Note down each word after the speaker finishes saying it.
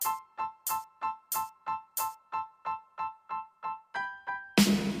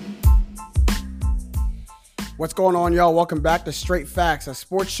What's going on, y'all? Welcome back to Straight Facts, a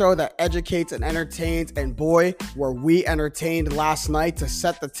sports show that educates and entertains. And boy, were we entertained last night to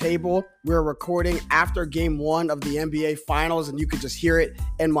set the table. We're recording after game one of the NBA Finals, and you could just hear it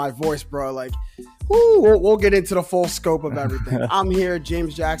in my voice, bro. Like, we'll get into the full scope of everything. I'm here,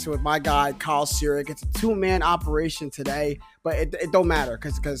 James Jackson, with my guy, Kyle Sirik. It's a two-man operation today, but it don't matter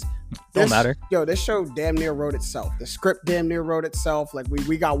because this show damn near wrote itself. The script damn near wrote itself. Like,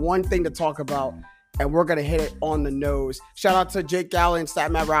 we got one thing to talk about, and we're going to hit it on the nose. Shout out to Jake Galley and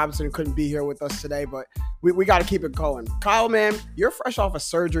Stat Matt Robinson, who couldn't be here with us today, but we got to keep it going. Kyle, man, you're fresh off of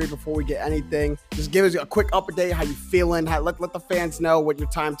surgery. Before we get anything, just give us a quick update. How you feeling? Let the fans know what your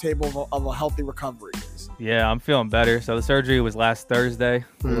timetable of a healthy recovery is. Yeah, I'm feeling better. So the surgery was last Thursday.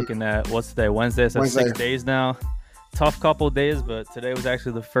 We're looking at, what's today, Wednesday? So 6 days now. Tough couple of days, but today was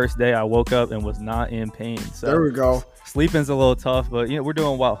actually the first day I woke up and was not in pain. So there we go. Sleeping's a little tough, but we're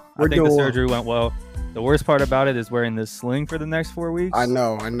doing well. I think the surgery went well. The worst part about it is wearing this sling for the next 4 weeks. I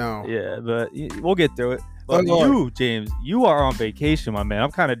know. Yeah, but we'll get through it. But you, James, you are on vacation, my man.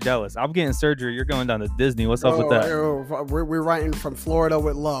 I'm kind of jealous. I'm getting surgery. You're going down to Disney. What's up with that? We're writing from Florida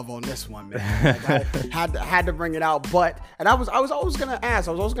with love on this one, man. Like, I had to bring it out. And I was always gonna ask.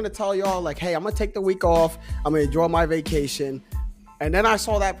 I was always gonna tell y'all, like, hey, I'm gonna take the week off. I'm gonna enjoy my vacation. And then I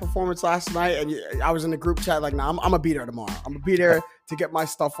saw that performance last night, and I was in the group chat like, nah, I'm gonna be there tomorrow. I'm gonna be there to get my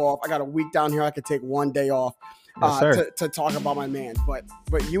stuff off. I got a week down here. I could take one day off. To talk about my man, but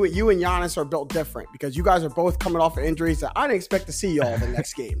you and Giannis are built different because you guys are both coming off of injuries that I didn't expect to see y'all the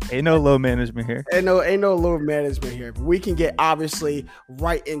next game. Ain't no low management here. Ain't no low management here. But we can get obviously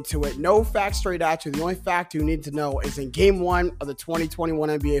right into it. No facts straight at you. The only fact you need to know is in game one of the 2021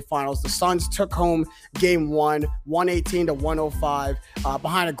 NBA Finals, the Suns took home game one, 118-105,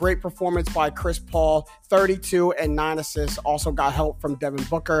 behind a great performance by Chris Paul, 32 and 9 assists. Also got help from Devin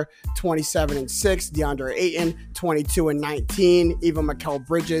Booker, 27 and 6, DeAndre Ayton, 22 and 19. Even Mikal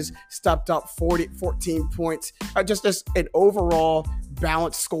Bridges stepped up 14 points. Just an overall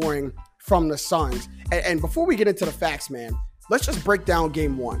balanced scoring from the Suns. And before we get into the facts, man, let's just break down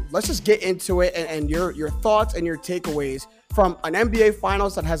game one. Let's just get into it and your thoughts and your takeaways from an NBA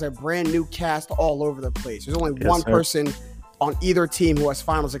Finals that has a brand new cast all over the place. There's only one person on either team who has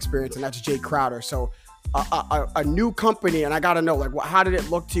Finals experience, and that's Jay Crowder. So a new company, and I got to know, like, how did it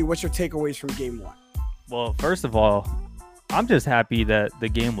look to you? What's your takeaways from game one? Well, first of all, I'm just happy that the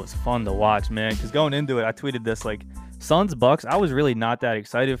game was fun to watch, man, because going into it, I tweeted this, like, Suns Bucks, I was really not that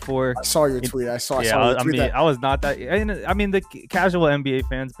excited for. I saw your tweet. I saw I was not that. I mean, the casual NBA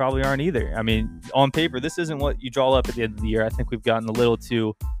fans probably aren't either. I mean, on paper, this isn't what you draw up at the end of the year. I think we've gotten a little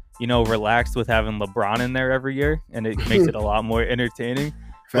too, relaxed with having LeBron in there every year, and it makes it a lot more entertaining.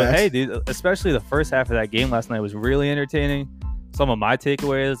 But hey, dude, especially the first half of that game last night was really entertaining. Some of my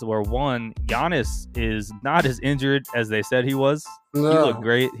takeaways were, one, Giannis is not as injured as they said he was. No. He looked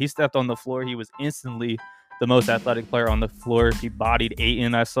great. He stepped on the floor. He was instantly the most athletic player on the floor. He bodied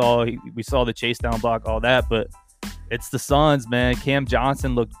Ayton. We saw the chase down block, all that. But it's the Suns, man. Cam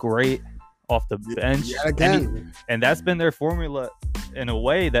Johnson looked great off the bench. Yeah, again. And that's been their formula in a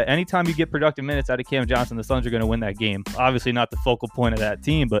way that anytime you get productive minutes out of Cam Johnson, the Suns are going to win that game. Obviously not the focal point of that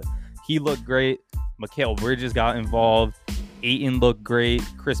team, but he looked great. Mikal Bridges got involved. Ayton looked great.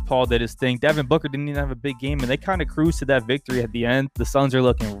 Chris Paul did his thing. Devin Booker didn't even have a big game, and they kind of cruised to that victory at the end. The Suns are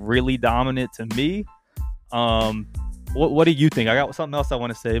looking really dominant to me. What do you think? I got something else I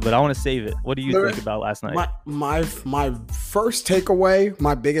want to say, but I want to save it. What do you think about last night? My first takeaway,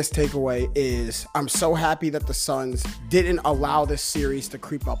 my biggest takeaway is I'm so happy that the Suns didn't allow this series to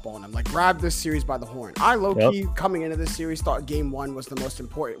creep up on them. Like, grab this series by the horn. I low-key coming into this series thought game one was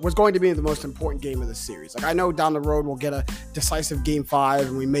going to be the most important game of the series. Like, I know down the road we'll get a decisive game 5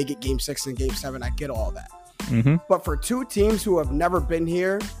 and we may get game 6 and game 7. I get all that. Mm-hmm. But for two teams who have never been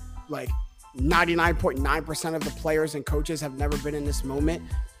here, like 99.9% of the players and coaches have never been in this moment.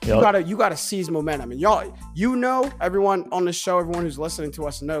 Yep. You gotta seize momentum. And y'all, everyone on the show, everyone who's listening to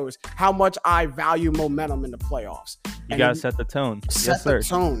us knows how much I value momentum in the playoffs. You gotta set the tone. Set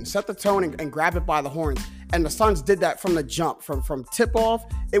the tone and grab it by the horns. And the Suns did that from the jump. From tip off,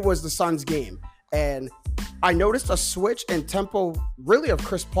 it was the Suns game. And I noticed a switch in tempo, really, of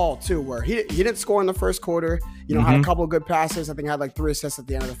Chris Paul too, where he didn't score in the first quarter. Had a couple of good passes. I think had like 3 assists at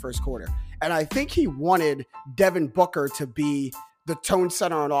the end of the first quarter. And I think he wanted Devin Booker to be the tone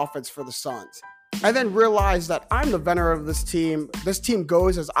setter on offense for the Suns. I then realized that I'm the veteran of this team. This team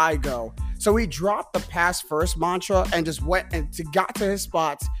goes as I go. So he dropped the pass first mantra and just went and got to his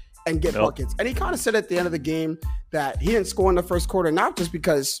spots and get buckets. And he kind of said at the end of the game that he didn't score in the first quarter, not just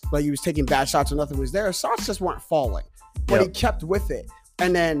because he was taking bad shots or nothing was there. Shots just weren't falling, but he kept with it.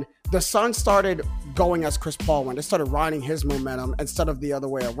 And then the Suns started going as Chris Paul went. They started riding his momentum instead of the other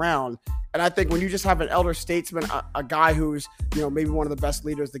way around. And I think when you just have an elder statesman, a guy who's, maybe one of the best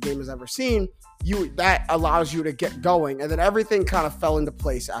leaders the game has ever seen, that allows you to get going. And then everything kind of fell into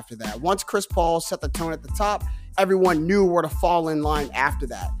place after that. Once Chris Paul set the tone at the top, everyone knew where to fall in line after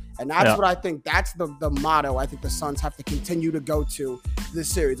that. And that's what I think, that's the motto I think the Suns have to continue to go to this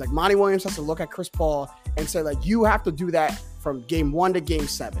series. Like, Monty Williams has to look at Chris Paul and say, like, you have to do that from game 1 to game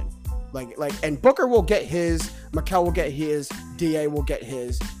 7. And Booker will get his, Mikal will get his, DA will get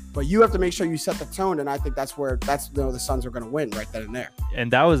his, but you have to make sure you set the tone. And I think that's the Suns are going to win right then and there.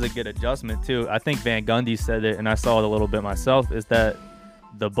 And that was a good adjustment too. I think Van Gundy said it, and I saw it a little bit myself, is that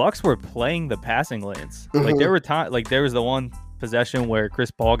the Bucks were playing the passing lanes. Mm-hmm. Like, there were times, like, there was the one possession where Chris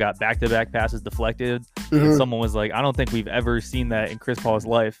Paul got back-to-back passes deflected, and someone was like, I don't think we've ever seen that in Chris Paul's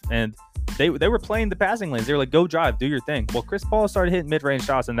life. And they were playing the passing lanes. They were like, go drive, do your thing. Well, Chris Paul started hitting mid-range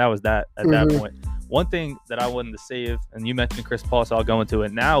shots, and that was that at that point. One thing that I wanted to save, and you mentioned Chris Paul, so I'll go into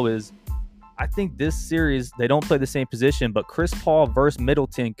it now, is I think this series, they don't play the same position, but Chris Paul versus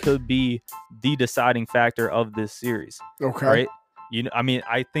Middleton could be the deciding factor of this series. Okay. Right?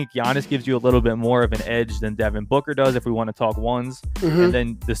 I think Giannis gives you a little bit more of an edge than Devin Booker does if we want to talk ones. And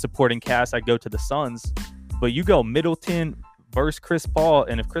then the supporting cast, I go to the Suns. But you go Middleton versus Chris Paul,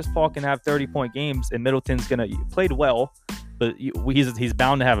 and if Chris Paul can have 30-point games and Middleton's played well, but he's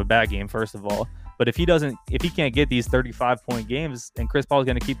bound to have a bad game, first of all. But if he can't get these 35-point games and Chris Paul's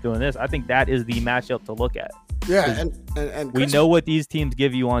going to keep doing this, I think that is the matchup to look at. Yeah, and we know what these teams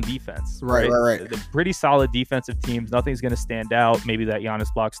give you on defense. Right. They're pretty solid defensive teams. Nothing's going to stand out. Maybe that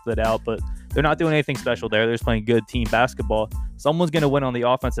Giannis block stood out, but they're not doing anything special there. They're just playing good team basketball. Someone's going to win on the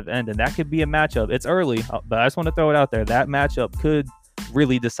offensive end, and that could be a matchup. It's early, but I just want to throw it out there. That matchup could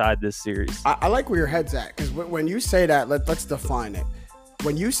really decide this series. I like where your head's at, because when you say that, let's define it.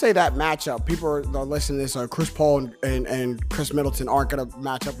 When you say that matchup, people are listening to this. Chris Paul and Chris Middleton aren't going to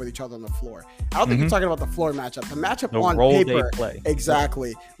match up with each other on the floor. I don't think you're talking about the floor matchup. The matchup on paper,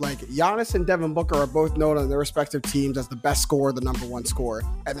 exactly. Like, Giannis and Devin Booker are both known on their respective teams as the best scorer, the number 1 scorer,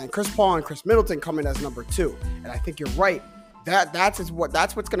 and then Chris Paul and Chris Middleton come in as number 2. And I think you're right. That's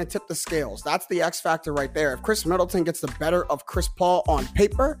what's going to tip the scales. That's the X factor right there. If Chris Middleton gets the better of Chris Paul on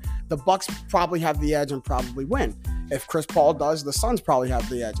paper, the Bucks probably have the edge and probably win. If Chris Paul does, the Suns probably have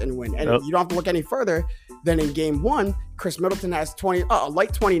the edge and win. And you don't have to look any further than in game 1. Chris Middleton has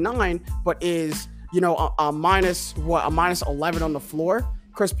 29, but is a minus 11 on the floor.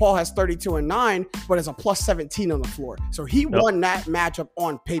 Chris Paul has 32 and 9, but is a plus 17 on the floor. So he won that matchup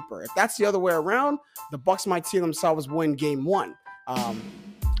on paper. If that's the other way around, the Bucks might see themselves win game 1.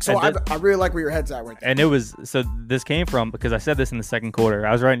 So I really like where your head's at right there. And this came from, because I said this in the second quarter.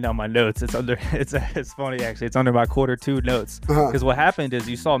 I was writing down my notes. It's funny, actually. It's under my quarter 2 notes. Because what happened is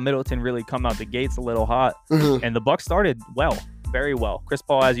you saw Middleton really come out the gates a little hot, and the Bucks started well, very well. Chris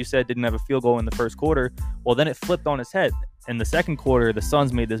Paul, as you said, didn't have a field goal in the first quarter. Well, then it flipped on his head. In the second quarter, the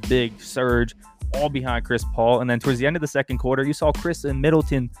Suns made this big surge, all behind Chris Paul. And then towards the end of the second quarter, you saw Chris and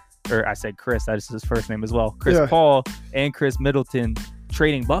Middleton, or I said Chris, that is his first name as well. Chris Paul and Chris Middleton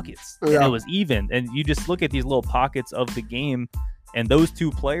trading buckets. And it was even. And you just look at these little pockets of the game, and those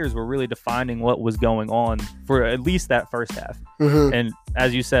two players were really defining what was going on for at least that first half. And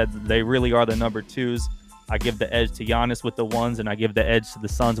as you said, they really are the number 2s. I give the edge to Giannis with the 1s, and I give the edge to the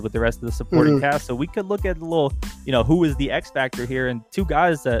Suns with the rest of the supporting cast. So we could look at a little, who is the X factor here, and 2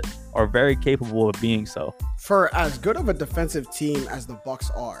 guys that are very capable of being so. For as good of a defensive team as the Bucks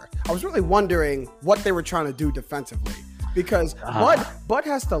are, I was really wondering what they were trying to do defensively. Because Bud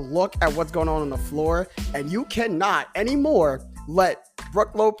has to look at what's going on the floor, and you cannot anymore let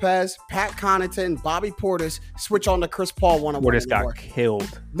Brook Lopez, Pat Connaughton, Bobby Portis switch on to Chris Paul one-on-one. Portis got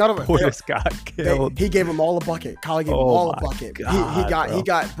killed. None of it. Portis got killed. He gave them all a bucket. Kyle gave them all a bucket. He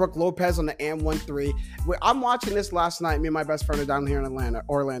got Brook Lopez on the and 1-3. I'm watching this last night. Me and my best friend are down here in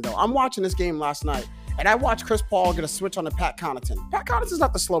Orlando. I'm watching this game last night, and I watched Chris Paul get a switch on to Pat Connaughton. Pat Connaughton's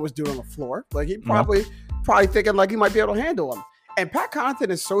not the slowest dude on the floor. Like, he probably thinking like he might be able to handle him. And Pat Connaughton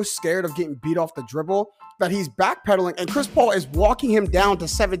is so scared of getting beat off the dribble that he's backpedaling, and Chris Paul is walking him down to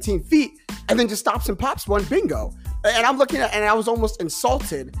 17 feet and then just stops and pops one. Bingo. And I'm looking at, and I was almost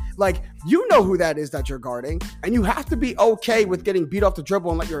insulted. Like, you know who that is that you're guarding, and you have to be okay with getting beat off the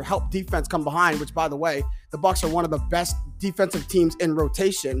dribble and let your help defense come behind, which, by the way, the Bucks are one of the best defensive teams in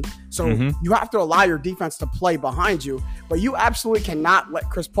rotation. So you have to allow your defense to play behind you, but you absolutely cannot let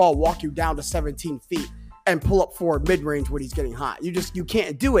Chris Paul walk you down to 17 feet and pull up for mid-range when he's getting hot. You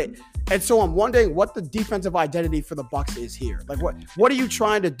can't do it. And so I'm wondering what the defensive identity for the Bucks is here. Like, what are you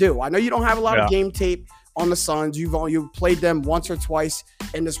trying to do? I know you don't have a lot of game tape on the Suns. You've played them once or twice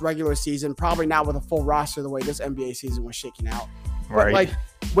in this regular season, probably not with a full roster the way this NBA season was shaking out. But Right. like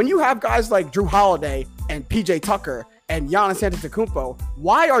when you have guys like Drew Holiday and PJ Tucker and Giannis Antetokounmpo,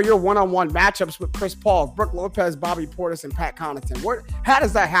 why are your one-on-one matchups with Chris Paul, Brook Lopez, Bobby Portis, and Pat Connaughton? How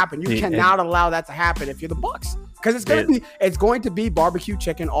does that happen? You cannot allow that to happen if you're the Bucks, because it's going to be barbecue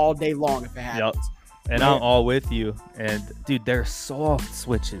chicken all day long if it happens. Yep. And I'm all with you. And dude, they're soft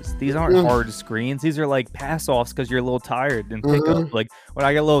switches. These aren't hard screens. These are like pass offs because you're a little tired and pick up. Like when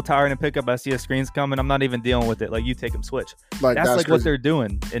I get a little tired and pick up, I see a screen's coming. I'm not even dealing with it. Like you take them switch. That's like crazy. what they're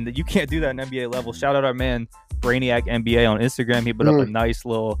doing. And you can't do that in NBA level. Shout out our man Brainiac NBA on Instagram. He put up a nice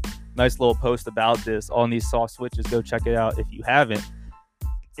little post about this on these soft switches. Go check it out if you haven't.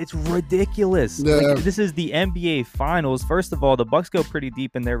 It's ridiculous. Yeah. Like, this is the NBA Finals. First of all, the Bucks go pretty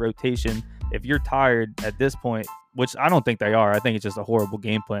deep in their rotation. If you're tired at this point, which I don't think they are, I think it's just a horrible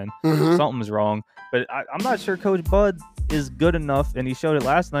game plan. Something's wrong. But I'm not sure Coach Bud is good enough, and he showed it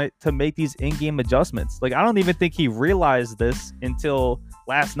last night, to make these in-game adjustments. Like, I don't even think he realized this until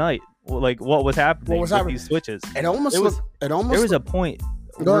last night. Like, what was happening with these switches. There was a point.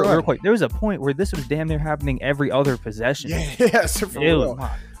 Real quick, there was a point where this was damn near happening every other possession. Yes, for real.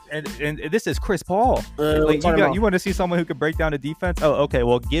 And this is Chris Paul. Like you want to see someone who can break down a defense? Oh, okay.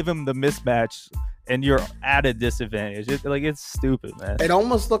 Well, give him the mismatch, and you're at a disadvantage. It's stupid, man. It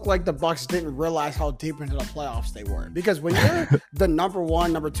almost looked like the Bucks didn't realize how deep into the playoffs they were, because when you're the number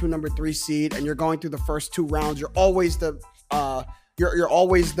 1, number 2, number 3 seed, and you're going through the first 2 rounds, you're always the You're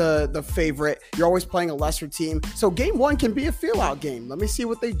always the favorite. You're always playing a lesser team. So game 1 can be a feel-out game. Let me see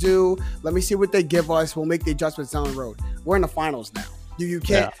what they do. Let me see what they give us. We'll make the adjustments down the road. We're in the finals now. You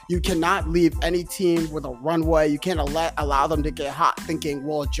cannot leave any team with a runway. You can't allow them to get hot thinking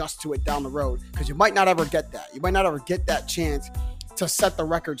we'll adjust to it down the road, because you might not ever get that. You might not ever get that chance to set the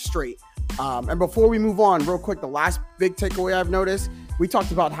record straight. And before we move on, real quick, the last big takeaway I've noticed, we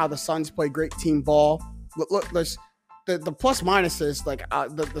talked about how the Suns play great team ball. Look, the plus minuses, like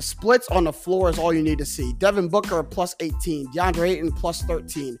the splits on the floor is all you need to see. Devin Booker plus 18, DeAndre Ayton plus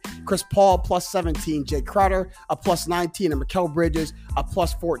 13, Chris Paul plus 17, Jay Crowder a plus 19, and Mikal Bridges a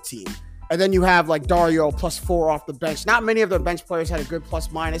plus 14. And then you have like Dario plus 4 off the bench. Not many of their bench players had a good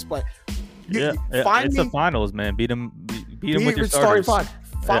plus minus, but it's the finals, man. Beat them with your starters.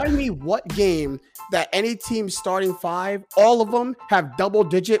 Find me what game that any team starting 5, all of them have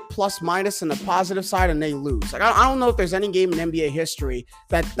double-digit plus minus in the positive side, and they lose. Like I don't know if there's any game in NBA history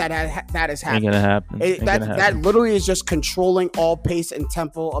that has happened. Ain't gonna happen. That literally is just controlling all pace and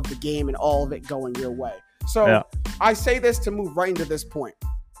tempo of the game and all of it going your way. So I say this to move right into this point.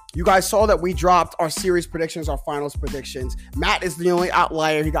 You guys saw that we dropped our series predictions, our finals predictions. Matt is the only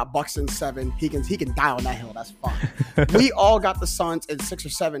outlier. He got Bucks in 7. He can die on that hill. That's fine. We all got the Suns in 6 or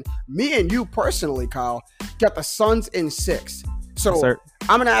 7. Me and you personally, Kyle, got the Suns in 6. So yes,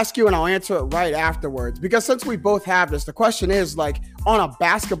 I'm going to ask you, and I'll answer it right afterwards. Because since we both have this, the question is, like, on a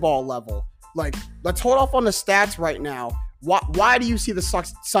basketball level, like, let's hold off on the stats right now. Why do you see the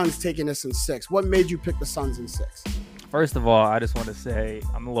Suns taking this in 6? What made you pick the Suns in 6? First of all, I just want to say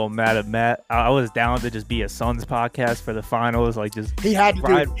I'm a little mad at Matt. I was down to just be a Suns podcast for the finals. Like, just he had to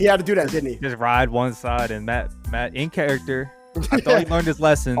do that, didn't he? Just ride one side. And Matt in character. I thought he learned his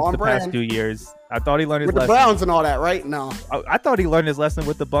lesson past 2 years. I thought he learned his lesson with the Browns and all that, right? No, I thought he learned his lesson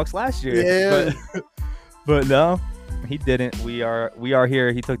with the Bucks last year. Yeah, but no, he didn't. We are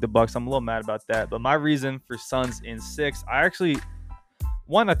here. He took the Bucks. I'm a little mad about that. But my reason for Suns in 6, I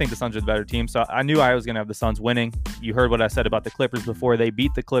think the Suns are the better team, so I knew I was going to have the Suns winning. You heard what I said about the Clippers before. They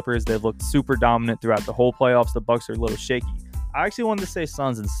beat the Clippers. They've looked super dominant throughout the whole playoffs. The Bucks are a little shaky. I actually wanted to say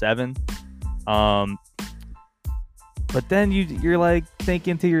Suns in 7. But then you're like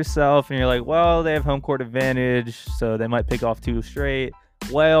thinking to yourself, and you're like, well, they have home court advantage, so they might pick off 2 straight.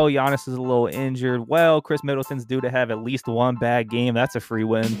 Well, Giannis is a little injured. Well, Chris Middleton's due to have at least 1 bad game. That's a free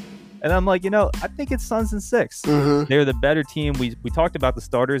win. And I'm like, I think it's Suns in 6. Mm-hmm. They're the better team. We talked about the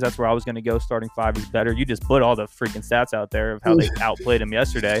starters. That's where I was going to go. Starting 5 is better. You just put all the freaking stats out there of how they outplayed them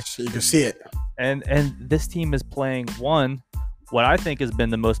yesterday. So you can see it. And this team is playing, 1, what I think has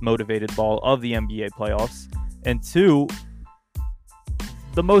been the most motivated ball of the NBA playoffs, and 2,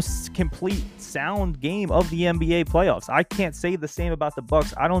 the most complete sound game of the NBA playoffs. I can't say the same about the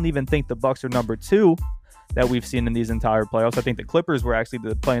Bucks. I don't even think the Bucks are number 2 that we've seen in these entire playoffs. I think the Clippers were actually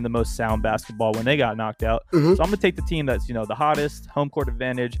playing the most sound basketball when they got knocked out. Mm-hmm. So I'm going to take the team that's, the hottest, home court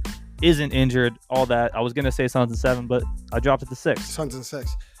advantage, isn't injured, all that. I was going to say Suns in 7, but I dropped it to 6. Suns in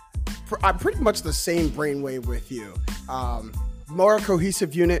 6. I'm pretty much the same brainwave with you. more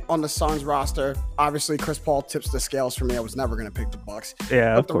cohesive unit on the Suns roster. Obviously, Chris Paul tips the scales for me. I was never going to pick the Bucks.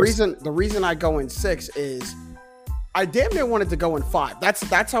 Yeah, but the reason I go in 6 is I damn near wanted to go in 5.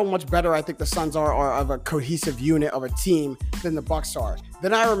 That's how much better I think the Suns are of a cohesive unit of a team than the Bucks are.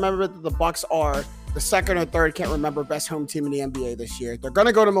 Then I remember that the Bucks are the second or third, can't remember, best home team in the NBA this year. They're going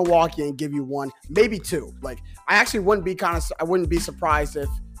to go to Milwaukee and give you 1, maybe 2. Like, I actually wouldn't be surprised if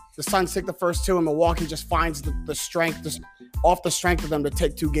the Suns take the first 2 and Milwaukee just finds the strength, just off the strength of them, to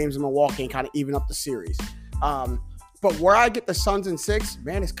take 2 games in Milwaukee and kind of even up the series. But where I get the Suns in 6,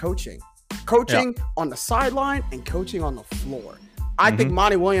 man, is coaching. Coaching on the sideline and coaching on the floor. I think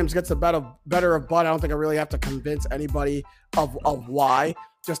Monty Williams gets the better of Bud. I don't think I really have to convince anybody of why.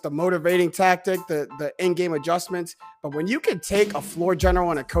 Just the motivating tactic, the in-game adjustments. But when you can take a floor general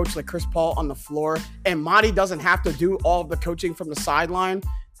and a coach like Chris Paul on the floor, and Monty doesn't have to do all of the coaching from the sideline,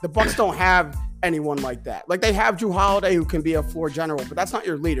 the Bucks don't have anyone like that. Like, they have Jrue Holiday, who can be a floor general, but that's not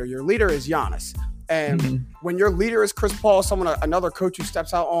your leader. Your leader is Giannis. And when your leader is Chris Paul, another coach who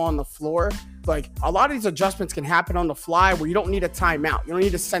steps out on the floor, like, a lot of these adjustments can happen on the fly where you don't need a timeout. You don't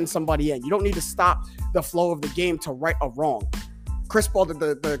need to send somebody in. You don't need to stop the flow of the game to right a wrong. Chris Paul,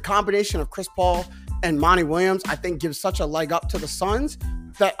 the combination of Chris Paul and Monty Williams, I think gives such a leg up to the Suns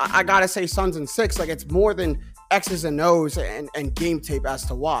that I got to say Suns in 6. Like, it's more than X's and O's and game tape as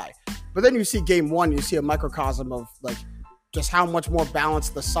to why. But then you see game 1, you see a microcosm of, like, just how much more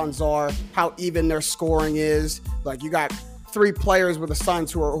balanced the Suns are, how even their scoring is. Like, you got 3 players with the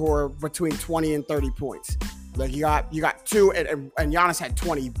Suns who are between 20 and 30 points. Like, you got 2, and Giannis had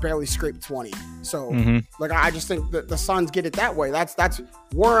 20, barely scraped 20. So, like, I just think that the Suns get it that way. That's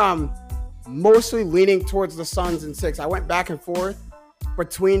where I'm mostly leaning towards the Suns in 6. I went back and forth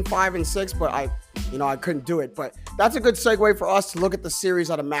between 5 and 6, but I couldn't do it. But that's a good segue for us to look at the series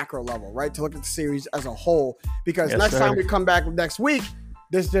at a macro level, right? To look at the series as a whole, because next time we come back next week,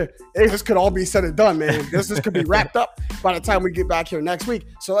 this could all be said and done, man. This could be wrapped up by the time we get back here next week.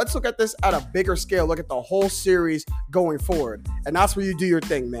 So let's look at this at a bigger scale. Look at the whole series going forward, and that's where you do your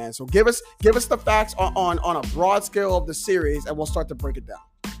thing, man. So give us the facts on a broad scale of the series, and we'll start to break it down.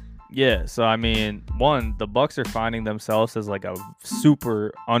 Yeah, so I mean, the Bucks are finding themselves as like a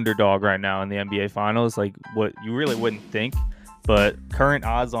super underdog right now in the NBA Finals, like what you really wouldn't think. But current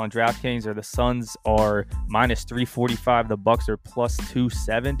odds on DraftKings are the Suns are minus 345, the Bucks are plus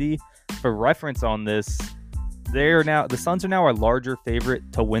 270. For reference on this, the Suns are now a larger favorite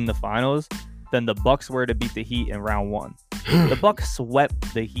to win the Finals than the Bucks were to beat the Heat in round 1. The Bucks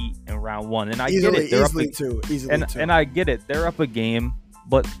swept the Heat in round 1, and I get it. And I get it. They're up a game,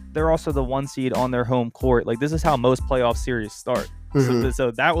 but they're also the 1 seed on their home court. Like, this is how most playoff series start.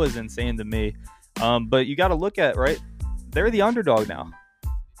 So that was insane to me. But you got to look at, right, they're the underdog now,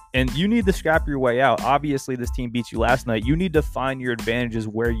 and you need to scrap your way out. Obviously, this team beat you last night. You need to find your advantages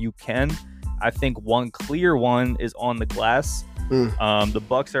where you can. I think one clear one is on the glass. The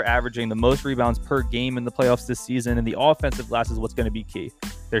Bucks are averaging the most rebounds per game in the playoffs this season, and the offensive glass is what's going to be key.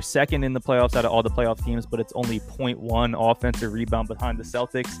 They're second in the playoffs out of all the playoff teams, but it's only 0.1 offensive rebound behind the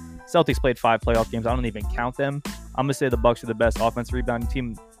Celtics. Celtics played 5 playoff games. I don't even count them. I'm going to say the Bucks are the best offensive rebounding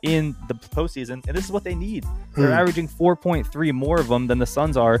team in the postseason, and this is what they need. They're averaging 4.3 more of them than the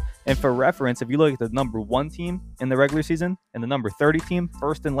Suns are. And for reference, if you look at the number 1 team in the regular season and the number 30 team,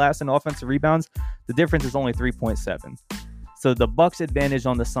 first and last in offensive rebounds, the difference is only 3.7. So the Bucks' advantage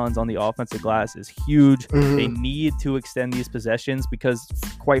on the Suns on the offensive glass is huge. They need to extend these possessions because,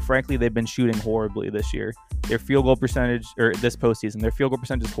 quite frankly, they've been shooting horribly this year. Their field goal percentage, or this postseason, their field goal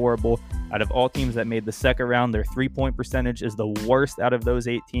percentage is horrible. Out of all teams that made the second round, their 3-point percentage is the worst out of those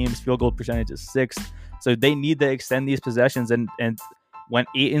 8 teams. Field goal percentage is 6th. So they need to extend these possessions, and when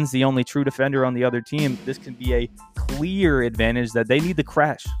Ayton's the only true defender on the other team, this can be a clear advantage that they need to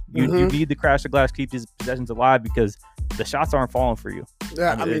crash. You need to crash the glass, keep these possessions alive, because the shots aren't falling for you.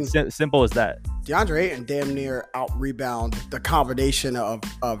 Yeah, I mean it's simple as that. DeAndre Ayton damn near out-rebound the combination of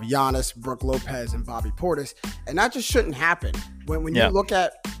Giannis, Brook Lopez, and Bobby Portis, and that just shouldn't happen. When you look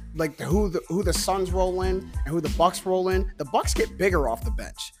at like who the Suns roll in and who the Bucks roll in, the Bucks get bigger off the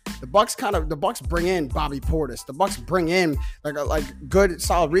bench. The Bucks bring in Bobby Portis. The Bucks bring in like good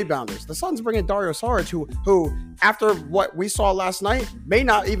solid rebounders. The Suns bring in Dario Saric, who after what we saw last night may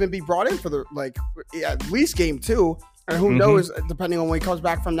not even be brought in for the at least game 2. And who knows, depending on when he comes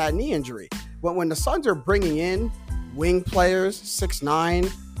back from that knee injury. But when the Suns are bringing in wing players, 6'9",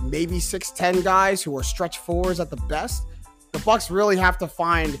 maybe 6'10" guys who are stretch 4s at the best, the Bucks really have to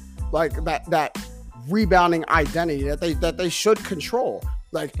find like that rebounding identity that they should control.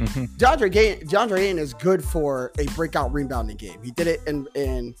 Like DeAndre Ayton is good for a breakout rebounding game. He did it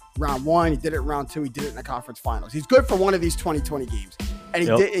in round 1. He did it in round 2. He did it in the conference finals. He's good for one of these 2020 games, and he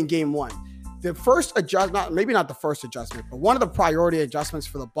did it in game 1. The first adjustment, maybe not the first adjustment, but one of the priority adjustments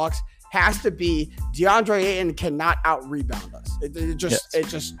for the Bucks has to be DeAndre Ayton cannot out rebound us. It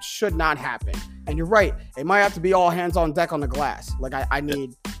just should not happen. And you're right. It might have to be all hands on deck on the glass. Like I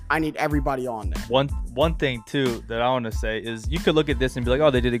need everybody on there. One thing too that I want to say is you could look at this and be like,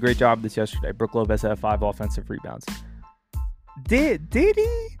 oh, they did a great job this yesterday. Brook Lopez had 5 offensive rebounds. Did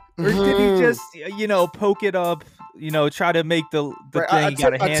he? Or did he just, poke it up, try to make the thing, he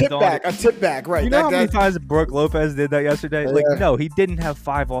got a hand on it. A tip back, right. You know how many times Brook Lopez did that yesterday? Yeah. Like, no, he didn't have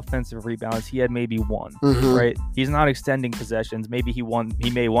 5 offensive rebounds. He had maybe 1, right? He's not extending possessions. Maybe he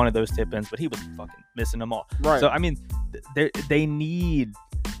made one of those tip-ins, but he was fucking missing them all. Right. So, I mean, they need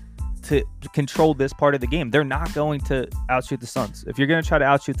to control this part of the game. They're not going to outshoot the Suns. If you're going to try to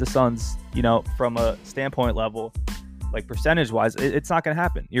outshoot the Suns, from a standpoint level, like percentage-wise, it's not going to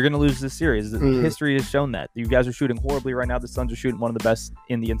happen. You're going to lose this series. History has shown that. You guys are shooting horribly right now. The Suns are shooting one of the best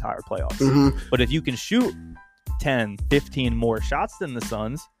in the entire playoffs. But if you can shoot 10, 15 more shots than the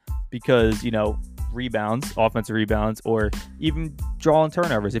Suns because, rebounds, offensive rebounds, or even drawing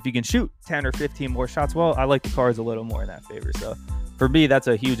turnovers, if you can shoot 10 or 15 more shots, well, I like the Cards a little more in that favor. So for me, that's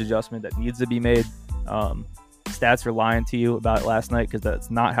a huge adjustment that needs to be made. Stats are lying to you about it last night because that's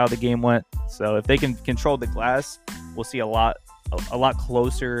not how the game went. So if they can control the glass, we'll see a lot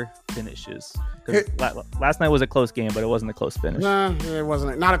closer finishes. Last night was a close game, but it wasn't a close finish. Nah, it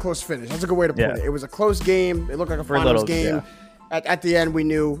wasn't. Not a close finish. That's a good way to put it. It was a close game. It looked like a finals game. Yeah. At the end, we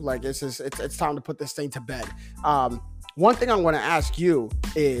knew like it's time to put this thing to bed. One thing I want to ask you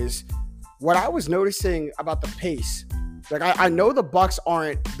is what I was noticing about the pace. Like I know the Bucks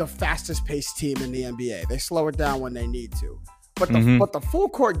aren't the fastest paced team in the NBA. They slow it down when they need to. But the full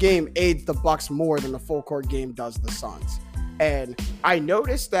court game aids the Bucks more than the full court game does the Suns. And I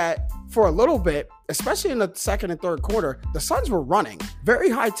noticed that for a little bit, especially in the second and third quarter, the Suns were running very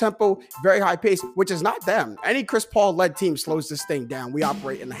high tempo, very high pace, which is not them. Any Chris Paul led team slows this thing down. We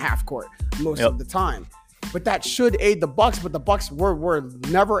operate in the half court most of the time. But that should aid the Bucks, but the Bucks were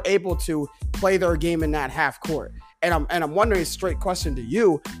never able to play their game in that half court. And I'm wondering a straight question to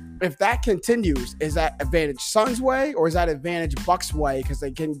you. If that continues, is that advantage Suns way or is that advantage Bucks way? Because they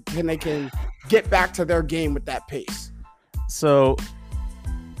can get back to their game with that pace. So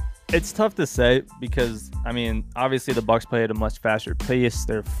it's tough to say because, I mean, obviously the Bucks play at a much faster pace.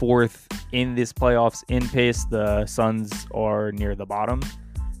 They're 4th in this playoffs in pace. The Suns are near the bottom.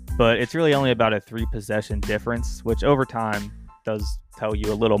 But it's really only about a 3 possession difference, which over time does tell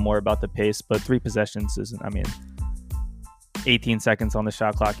you a little more about the pace. But 3 possessions isn't, 18 seconds on the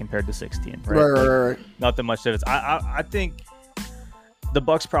shot clock compared to 16, right? Right. Nothing much difference. I think the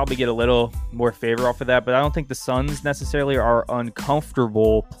Bucks probably get a little more favor off of that, but I don't think the Suns necessarily are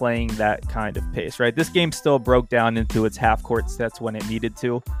uncomfortable playing that kind of pace, right? This game still broke down into its half-court sets when it needed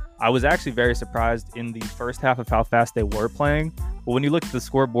to. I was actually very surprised in the first half of how fast they were playing, but when you look at the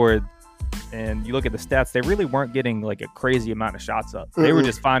scoreboard and you look at the stats, they really weren't getting like a crazy amount of shots up. They were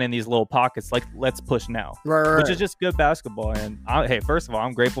just finding these little pockets like, let's push now, which is just good basketball. And hey, first of all,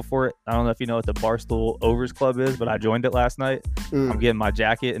 I'm grateful for it. I don't know if you know what the Barstool Overs Club is, but I joined it last night. I'm getting my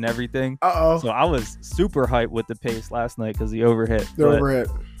jacket and everything. So I was super hyped with the pace last night because the overhit.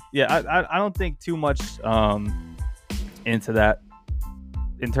 Yeah, I don't think too much into that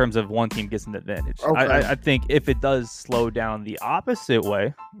in terms of one team gets an advantage. I think if it does slow down the opposite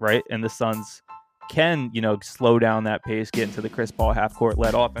way, right, and the Suns can, slow down that pace, get into the Chris Paul half-court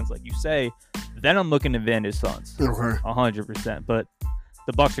led offense, like you say, then I'm looking to advantage Suns. 100%. But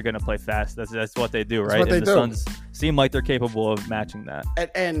the Bucks are going to play fast. That's what they do, right? And the Suns seem like they're capable of matching that.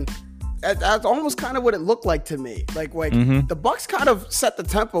 And that's almost kind of what it looked like to me. Like the Bucks kind of set the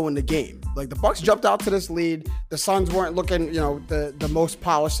tempo in the game. Like the Bucks jumped out to this lead. The Suns weren't looking, the most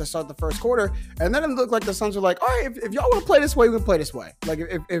polished to start the first quarter. And then it looked like the Suns were like, all right, if y'all want to play this way, we can play this way. Like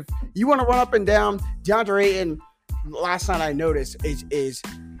if you want to run up and down, DeAndre Ayton, last night I noticed, is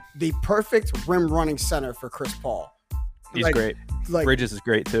the perfect rim running center for Chris Paul. He's great. Bridges is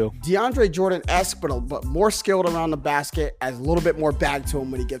great too. DeAndre Jordan-esque, but more skilled around the basket, has a little bit more bag to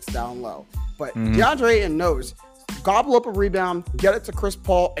him when he gets down low. But DeAndre Ayton knows, gobble up a rebound, get it to Chris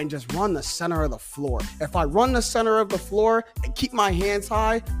Paul, and just run the center of the floor. If I run the center of the floor and keep my hands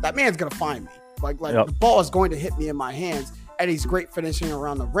high, that man's going to find me. The ball is going to hit me in my hands, and he's great finishing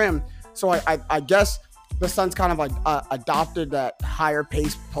around the rim. So I guess the Suns kind of adopted that higher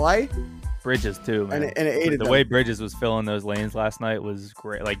pace play. Bridges too, man. And it aided the way Bridges was filling those lanes last night was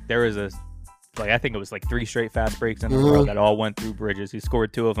great. Like there was Like, I think it was like 3 straight fast breaks in a row that all went through Bridges. He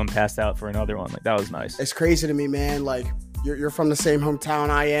scored 2 of them, passed out for another one. Like, that was nice. It's crazy to me, man. Like, you're from the same hometown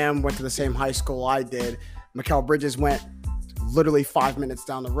I am, went to the same high school I did. Mikal Bridges went literally 5 minutes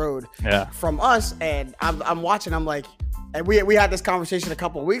down the road from us, and I'm watching. I'm like, and we had this conversation a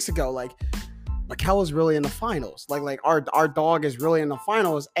couple of weeks ago. Like, Mikal is really in the finals. Like our dog is really in the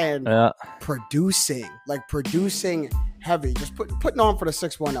finals and producing heavy. Just putting on for the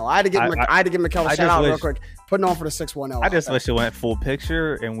 610. I had to give Mikal a shout out real quick. Putting on for the 610. I just wish it went full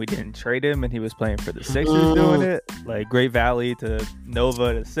picture and we didn't trade him and he was playing for the Sixers doing it. Like, Great Valley to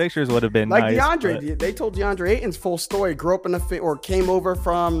Nova to Sixers would have been like nice. DeAndre, they told DeAndre Ayton's full story. Grew up in came over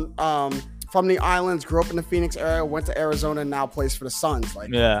from the islands, grew up in the Phoenix area, went to Arizona, and now plays for the Suns. Like,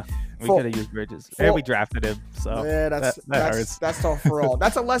 we could have used Bridges. And we drafted him. So yeah, that hurts. That's all for all.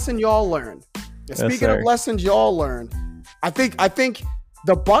 That's a lesson y'all learned. Speaking of lessons y'all learned, I think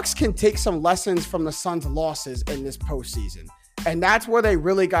the Bucks can take some lessons from the Suns' losses in this postseason, and that's where they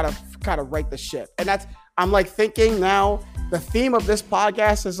really gotta kind of right the ship. And I'm like thinking now. The theme of this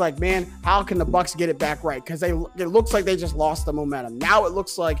podcast is like, man, how can the Bucks get it back right? Because it looks like they just lost the momentum. Now it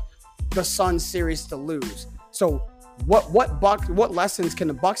looks like the Suns series to lose. So what lessons can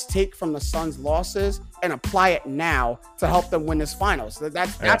the Bucks take from the Suns' losses and apply it now to help them win this finals?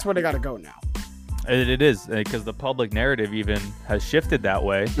 That's where they got to go now. It is, because the public narrative even has shifted that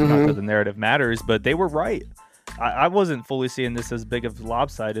way. Not that the narrative matters, but they were right. I wasn't fully seeing this as big of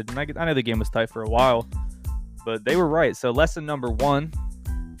lopsided, and I know the game was tight for a while, but they were right. So lesson number 1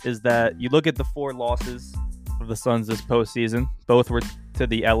 is that you look at the 4 losses of the Suns this postseason. Both were to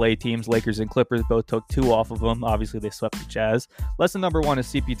the LA teams, Lakers and Clippers. Both took 2 off of them. Obviously, they swept the Jazz. Lesson number 1 is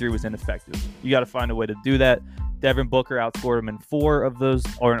CP3 was ineffective. You got to find a way to do that. Devin Booker outscored him in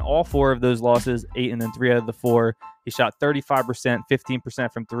all 4 of those losses, 8 and then 3 out of the 4. He shot 35%,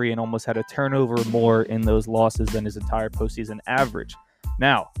 15% from 3, and almost had a turnover more in those losses than his entire postseason average.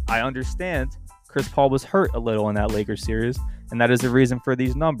 Now, I understand Chris Paul was hurt a little in that Lakers series, and that is the reason for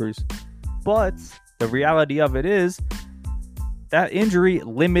these numbers. But the reality of it is that injury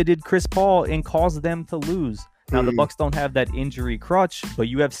limited Chris Paul and caused them to lose. Now, the Bucks don't have that injury crutch, but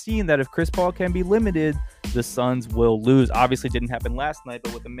you have seen that if Chris Paul can be limited, the Suns will lose. Obviously, it didn't happen last night,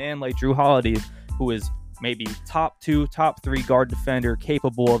 but with a man like Jrue Holiday, who is maybe top 2, top 3 guard defender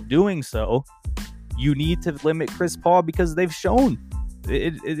capable of doing so, you need to limit Chris Paul because they've shown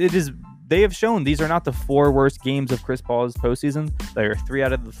they have shown these are not the 4 worst games of Chris Paul's postseason. They are 3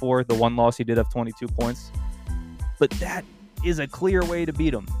 out of the 4. The 1 loss he did have 22 points, but that is a clear way to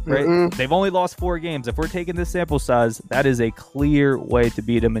beat them, right? They've only lost 4 games. If we're taking this sample size, that is a clear way to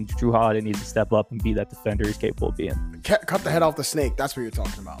beat them, and Jrue Holiday needs to step up and be that defender he's capable of being. Cut the head off the snake. That's what you're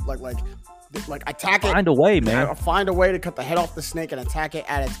talking about. Like attack it. Find a way, man. Find a way to cut the head off the snake and attack it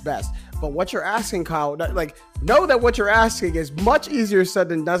at its best. But what you're asking, Kyle, know that what you're asking is much easier said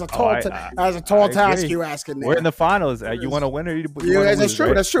than does a tall task you asking there. We're in the finals. You want to win or you want to lose? That's true.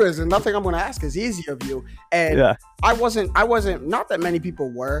 Right? That's true. There's nothing I'm going to ask is easy of you. And I wasn't. Not that many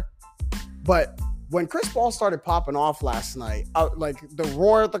people were, but when Chris Paul started popping off last night, like the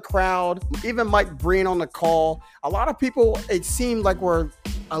roar of the crowd, even Mike Breen on the call, a lot of people, it seemed like were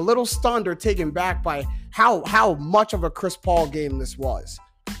a little stunned or taken back by how much of a Chris Paul game this was.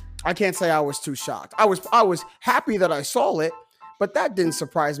 I can't say I was too shocked. I was happy that I saw it, but that didn't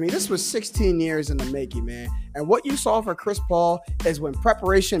surprise me. This was 16 years in the making, man. And what you saw for Chris Paul is when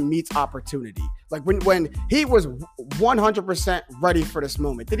preparation meets opportunity. Like when he was 100% ready for this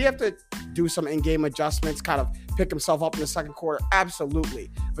moment. Did he have to do some in-game adjustments, kind of pick himself up in the second quarter?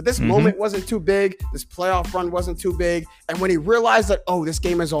 Absolutely. But this moment wasn't too big. This playoff run wasn't too big. And when he realized that, oh, this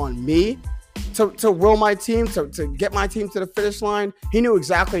game is on me, to will my team, to get my team to the finish line, he knew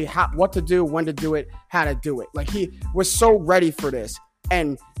exactly what to do, when to do it, how to do it. Like, he was so ready for this.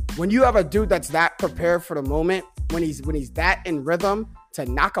 And when you have a dude that's that prepared for the moment, when he's that in rhythm, to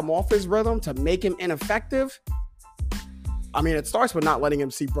knock him off his rhythm, to make him ineffective, I mean, it starts with not letting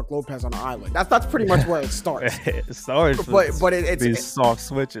him see Brook Lopez on the island. That's pretty much where it starts. It starts, but it's soft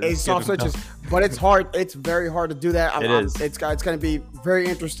switches. It's soft switches, but it's hard. It's very hard to do that. It's going to be very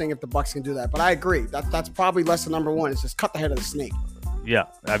interesting if the Bucks can do that. But I agree. That's probably lesson number 1. Is just cut the head of the snake. Yeah,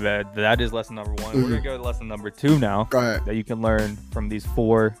 I mean, that is lesson number 1. We're gonna go to lesson number 2 now. Go ahead. That you can learn from these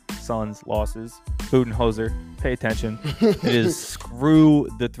 4 Suns losses. Budenholzer, pay attention. It is screw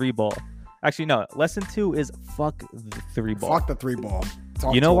the 3 ball. Actually, no. Lesson 2 is fuck the 3 ball. Fuck the 3 ball.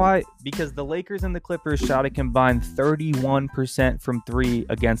 You know why? Because the Lakers and the Clippers shot a combined 31% from 3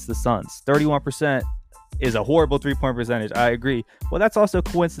 against the Suns. 31% is a horrible 3-point percentage. I agree. Well, that's also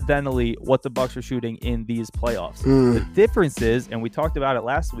coincidentally what the Bucks are shooting in these playoffs. The difference is, and we talked about it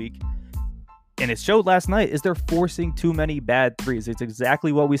last week, and it showed last night, is they're forcing too many bad threes. It's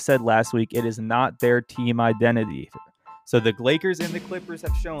exactly what we said last week. It is not their team identity. So the Lakers and the Clippers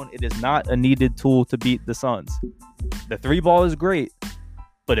have shown it is not a needed tool to beat the Suns. The three ball is great,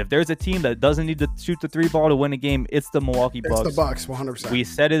 but if there's a team that doesn't need to shoot the three ball to win a game, it's the Milwaukee Bucks. It's the Bucks, 100%. We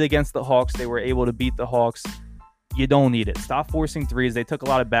said it against the Hawks. They were able to beat the Hawks. You don't need it. Stop forcing threes. They took a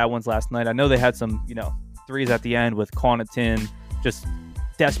lot of bad ones last night. I know they had some, threes at the end with Connaughton, just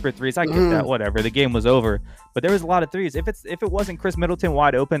desperate threes. I get that, whatever. The game was over, but there was a lot of threes. If it wasn't Chris Middleton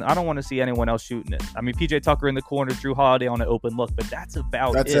wide open, I don't want to see anyone else shooting it. I mean, PJ Tucker in the corner, Drew Holiday on an open look, but that's it.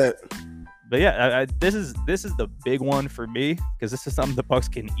 But yeah, this is the big one for me, because this is something the Bucks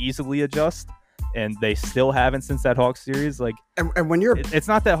can easily adjust, and they still haven't since that Hawks series. Like, and when you're, it's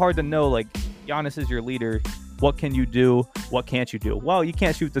not that hard to know. Like, Giannis is your leader. What can you do? What can't you do? Well, you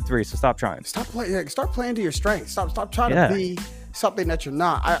can't shoot the three, so stop trying. Start playing to your strengths. Stop trying to be something that you're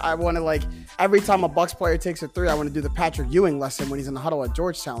not. I want to, like, every time a Bucks player takes a three, I want to do the Patrick Ewing lesson when he's in the huddle at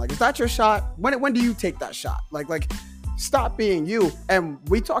Georgetown. Like, is that your shot? When do you take that shot? Like stop being you. And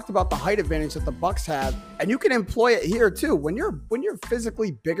we talked about the height advantage that the Bucks have, and you can employ it here too. When you're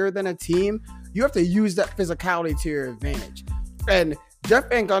physically bigger than a team, you have to use that physicality to your advantage. And Jeff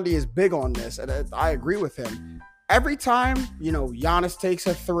Van Gundy is big on this, and I agree with him. Every time, Giannis takes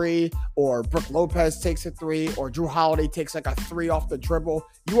a three, or Brook Lopez takes a three, or Drew Holiday takes like a three off the dribble,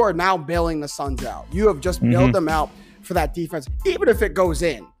 you are now bailing the Suns out. You have just bailed them out for that defense. Even if it goes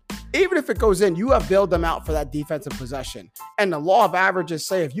in, you have bailed them out for that defensive possession. And the law of averages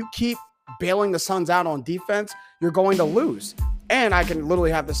say if you keep bailing the Suns out on defense, you're going to lose. And I can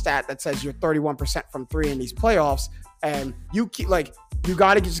literally have the stat that says you're 31% from three in these playoffs. And you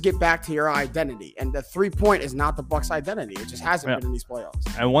got to just get back to your identity. And the 3-point is not the Bucks' identity. It just hasn't been in these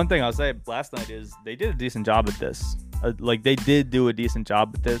playoffs. And one thing I'll say last night is they did a decent job at this. They did do a decent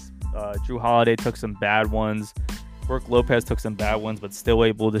job at this. Drew Holiday took some bad ones. Brook Lopez took some bad ones, but still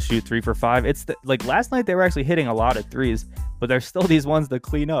able to shoot 3 for 5. It's last night they were actually hitting a lot of threes, but there's still these ones to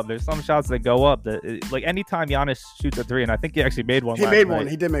clean up. There's some shots that go up that, anytime Giannis shoots a three, and I think he actually made one.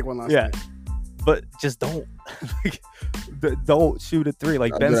 He did make one last night. But just don't shoot a three.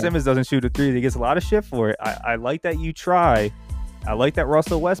 Like, Ben Simmons doesn't shoot a three. He gets a lot of shit for it. I like that you try. I like that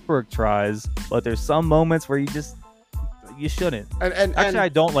Russell Westbrook tries. But there's some moments where you shouldn't. Actually, I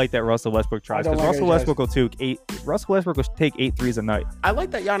don't like that Russell Westbrook tries, because Russell Westbrook will take 8 threes a night. I like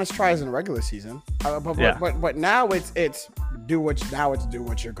that Giannis tries in the regular season. But now it's do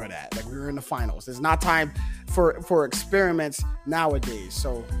what you're good at. Like, we were in the finals. There's not time for experiments nowadays.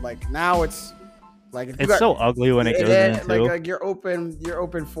 So now it's. Like, it's so ugly when it goes into. Like you're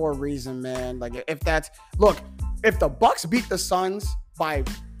open for a reason, man. Like, if the Bucks beat the Suns by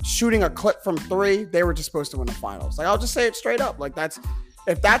shooting a clip from 3, they were just supposed to win the finals. Like, I'll just say it straight up. Like,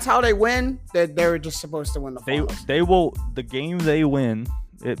 if that's how they win, they were just supposed to win the finals. They will. The game they win,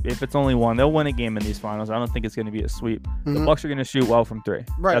 if it's only one, they'll win a game in these finals. I don't think it's going to be a sweep. The Bucks are going to shoot well from 3.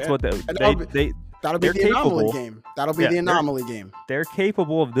 Right. That's what that'll be the anomaly game. That'll be the anomaly game. They're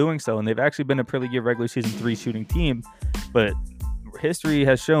capable of doing so, and they've actually been a pretty good regular season 3 shooting team. But history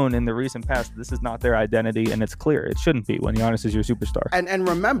has shown in the recent past this is not their identity, and it's clear it shouldn't be when Giannis is your superstar. And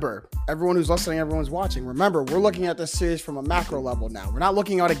remember, everyone who's listening, everyone's watching, remember, we're looking at this series from a macro level now. We're not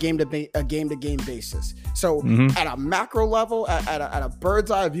looking at a game-to-game basis. So at a macro level, at a bird's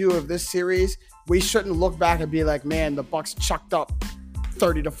eye view of this series, we shouldn't look back and be like, man, the Bucks chucked up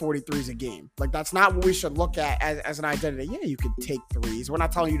 30 to 43s a game. Like, that's not what we should look at as an identity. Yeah, you can take threes. We're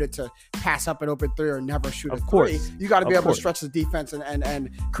not telling you to pass up an open 3 or never shoot a 3. You got to be able to stretch the defense and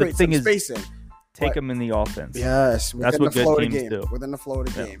create some spacing. Take them in the offense. Yes. That's what good teams do. Within the flow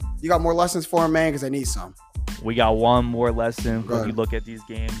of the game. You got more lessons for them, man, because I need some. We got one more lesson when you look at these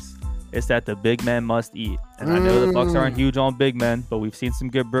games. It's that the big men must eat. And I know the Bucks aren't huge on big men, but we've seen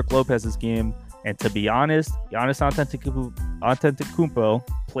some good Brook Lopez's game. And to be honest, Giannis Antetokounmpo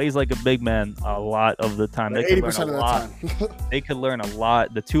plays like a big man a lot of the time. They could learn a lot. They could learn a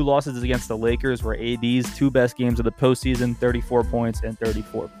lot. The 2 losses against the Lakers were AD's 2 best games of the postseason, 34 points and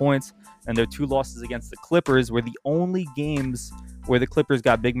 34 points. And their 2 losses against the Clippers were the only games where the Clippers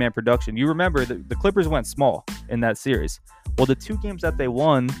got big man production. You remember the Clippers went small in that series. Well, the 2 games that they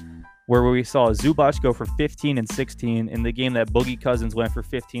won, where we saw Zubac go for 15 and 16 in the game that Boogie Cousins went for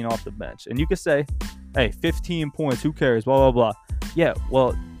 15 off the bench. And you could say, hey, 15 points, who cares, blah, blah, blah. Yeah,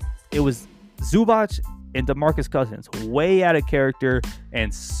 well, it was Zubac and DeMarcus Cousins, way out of character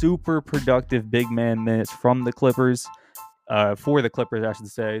and super productive big man minutes from the Clippers, for the Clippers, I should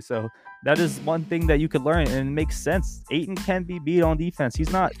say. So that is one thing that you could learn, and it makes sense. Ayton can be beat on defense.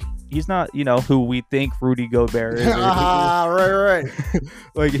 He's not, who we think Rudy Gobert is. Right.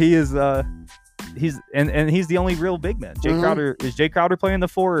 Like, he is he's the only real big man. Jay Crowder is Jay Crowder playing the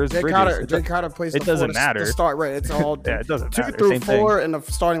 4 or is Jay Crowder plays the 4. It doesn't matter. To start, right. It's all it doesn't 2 matter. through Same 4 thing. and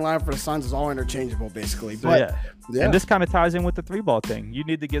the starting lineup for the Suns is all interchangeable basically. So, but yeah. And this kind of ties in with the 3-ball thing. You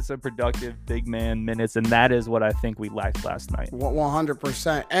need to get some productive big man minutes, and that is what I think we lacked last night.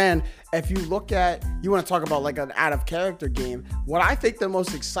 100%. And if you look at, you want to talk about like an out of character game, what I think the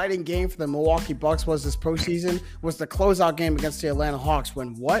most exciting game for the Milwaukee Bucks was this postseason was the closeout game against the Atlanta Hawks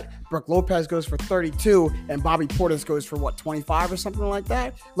when Brook Lopez goes for 32 and Bobby Portis goes for 25 or something like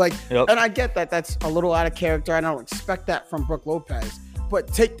that. Like, and I get that that's a little out of character. I don't expect that from Brook Lopez. But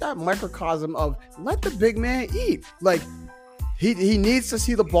take that microcosm of let the big man eat. Like he needs to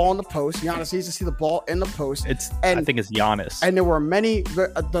see the ball in the post. Giannis needs to see the ball in the post. I think it's Giannis. And there were many.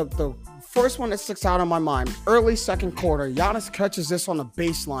 The first one that sticks out on my mind, early second quarter, Giannis catches this on the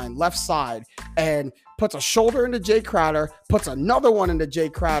baseline, left side, and puts a shoulder into Jay Crowder, puts another one into Jay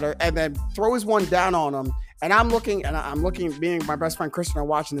Crowder, and then throws one down on him. And I'm looking, being my best friend Christian are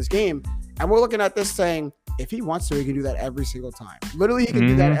watching this game, and we're looking at this saying, if he wants to, he can do that every single time. Literally, he can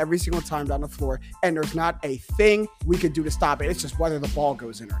do that every single time down the floor, and there's not a thing we could do to stop it. It's just whether the ball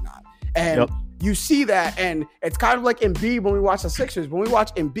goes in or not. And you see that, and it's kind of like Embiid when we watch the Sixers. When we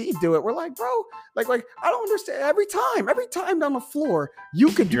watch Embiid do it, we're like, bro, like I don't understand. Every time down the floor, you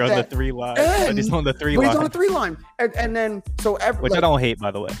could do You're that. On the 3 line. And he's on the 3 line. He's on the 3 line, and then which I don't hate,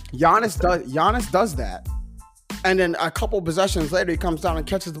 by the way. Giannis does that. And then a couple possessions later, he comes down and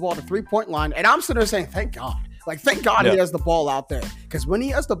catches the ball at the 3-point line. And I'm sitting there saying, thank God. Like, thank God he has the ball out there. Because when he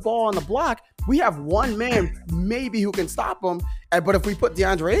has the ball on the block, we have one man maybe who can stop him. But if we put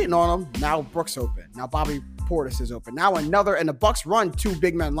DeAndre Ayton on him, now Brook's open. Now Bobby Portis is open. Now another, and the Bucks run 2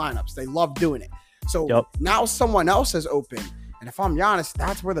 big man lineups. They love doing it. So now someone else is open. And if I'm Giannis,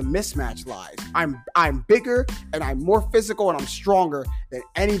 that's where the mismatch lies. I'm bigger and I'm more physical and I'm stronger than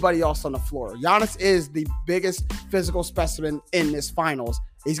anybody else on the floor. Giannis is the biggest physical specimen in this finals.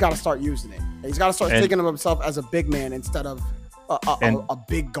 He's got to start using it. He's got to start thinking of himself as a big man instead of a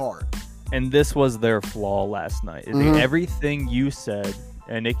big guard. And this was their flaw last night. Everything you said,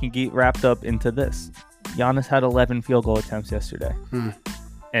 and it can get wrapped up into this. Giannis had 11 field goal attempts yesterday.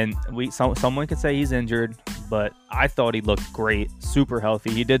 And someone could say he's injured, but I thought he looked great, super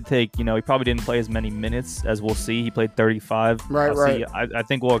healthy. He did take, he probably didn't play as many minutes as we'll see. He played 35. Right. I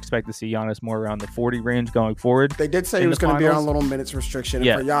think we'll expect to see Giannis more around the 40 range going forward. They did say he was going to be on a little minutes restriction.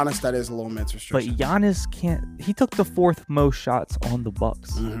 And for Giannis, that is a little minutes restriction. But Giannis can't. He took the 4th most shots on the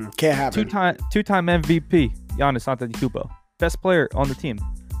Bucks. Can't happen. Two-time MVP, Giannis Antetokounmpo, best player on the team.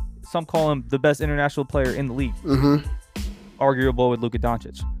 Some call him the best international player in the league. Arguable with Luka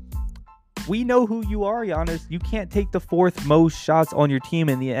Doncic. We know who you are, Giannis. You can't take the 4th most shots on your team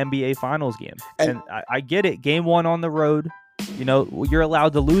in the NBA Finals game. And I get it. Game 1 on the road. You're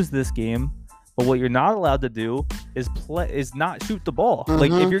allowed to lose this game, but what you're not allowed to do is not shoot the ball.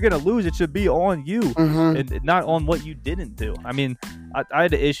 Like, if you're gonna lose, it should be on you, and not on what you didn't do. I mean, I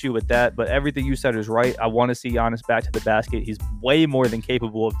had an issue with that, but everything you said is right. I want to see Giannis back to the basket. He's way more than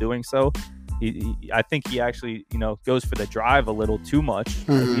capable of doing so. I think he actually, goes for the drive a little too much.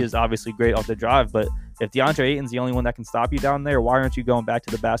 He is obviously great off the drive, but if DeAndre Ayton's the only one that can stop you down there, why aren't you going back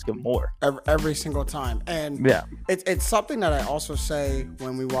to the basket more? Every single time. And it's something that I also say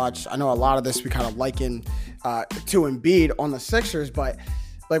when we watch. I know a lot of this we kind of liken to Embiid on the Sixers, but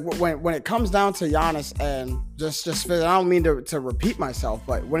like when it comes down to Giannis and just I don't mean to repeat myself,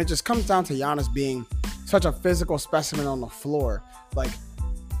 but when it just comes down to Giannis being such a physical specimen on the floor, like,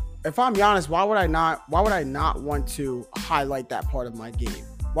 if I'm Giannis, why would I not want to highlight that part of my game?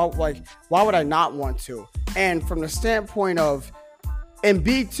 Why would I not want to? And from the standpoint of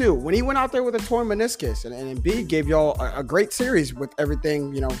Embiid too, when he went out there with a torn meniscus, and Embiid gave y'all a great series with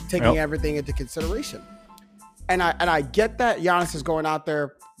everything, taking everything into consideration. And I get that Giannis is going out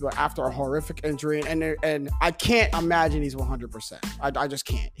there after a horrific injury, and I can't imagine he's 100%. I just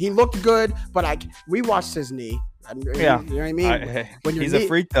can't. He looked good, but we watched his knee. You know what I mean? He's a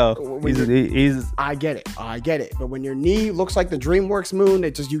freak, though. I get it. But when your knee looks like the DreamWorks moon,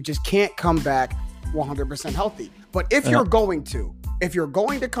 you just can't come back 100% healthy. But if you're going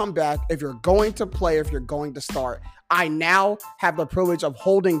to come back, if you're going to play, if you're going to start, I now have the privilege of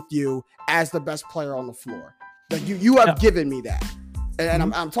holding you as the best player on the floor. Like you have given me that.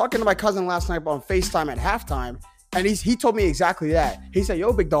 And I'm talking to my cousin last night on FaceTime at halftime. And he told me exactly that. He said,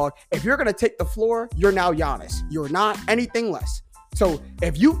 yo, big dog, if you're going to take the floor, you're now Giannis. You're not anything less. So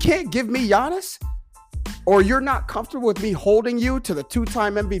if you can't give me Giannis, or you're not comfortable with me holding you to the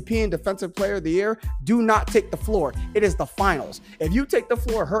 2-time MVP and Defensive Player of the Year, do not take the floor. It is the finals. If you take the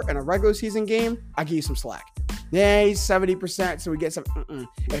floor hurt in a regular season game, I give you some slack. Yeah, he's 70%, so we get some.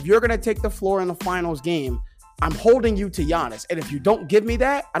 If you're gonna take the floor in the finals game, I'm holding you to Giannis. And if you don't give me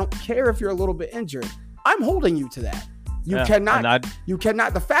that, I don't care if you're a little bit injured. I'm holding you to that. You cannot. You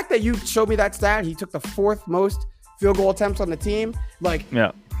cannot. The fact that you showed me that stat, he took the 4th most field goal attempts on the team. Like,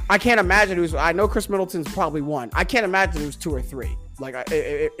 yeah. I can't imagine it was. I know Chris Middleton's probably 1. I can't imagine it was 2 or 3. Like,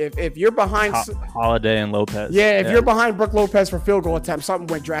 if you're behind Holiday and Lopez, if you're behind Brook Lopez for field goal attempts, something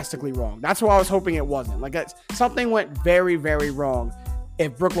went drastically wrong. That's why I was hoping it wasn't. Like, something went very, very wrong.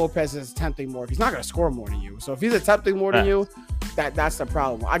 If Brook Lopez is attempting more, he's not going to score more than you. So if he's attempting more than you, that's the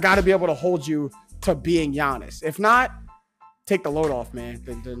problem. I got to be able to hold you to being Giannis. If not, take the load off, man.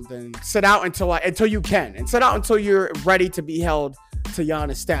 Then sit out until you can, and sit out until you're ready to be held to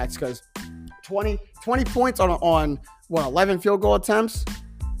Giannis stats. Because 20 points on what, 11 field goal attempts?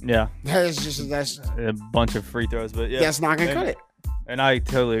 Yeah, that's a bunch of free throws, but yeah, that's not going to cut it. And I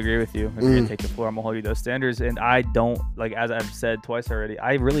totally agree with you. If you're going to take the floor, I'm going to hold you those standards. And I don't, like, as I've said twice already,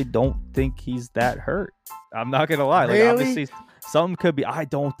 I really don't think he's that hurt. I'm not going to lie. Really? Like, obviously, something could be. I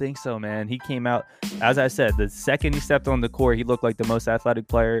don't think so, man. He came out, as I said, the second he stepped on the court, he looked like the most athletic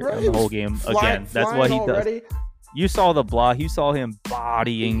player in the whole game. Again, that's what he does. You saw the block. You saw him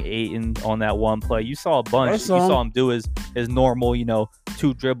bodying Ayton on that one play. You saw a bunch. You saw him do his normal,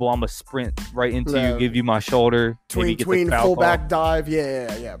 2 dribble. I'm going to sprint right into you, give you my shoulder. Tween fullback dive.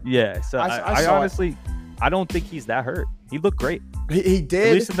 Yeah. Yeah. So I honestly, I don't think he's that hurt. He looked great. He did.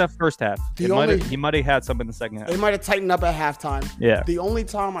 At least in that first half. He might have had some in the second half. He might have tightened up at halftime. Yeah. The only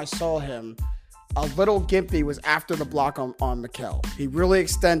time I saw him a little gimpy was after the block on Mikal. He really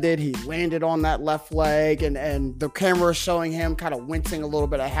extended. He landed on that left leg, and the camera was showing him kind of wincing a little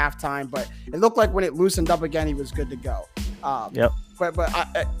bit at halftime. But it looked like when it loosened up again, he was good to go. Yep. But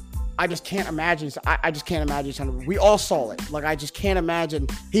I just can't imagine. I just can't imagine something. We all saw it. Like, I just can't imagine.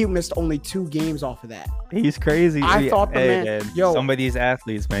 He missed only 2 games off of that. He's crazy. I thought the man. Some of these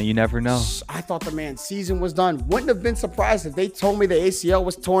athletes, man, you never know. I thought the man's season was done. Wouldn't have been surprised if they told me the ACL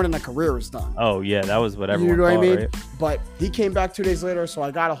was torn and the career was done. Oh yeah, that was what everyone thought, what I mean? Right? But he came back 2 days later, so I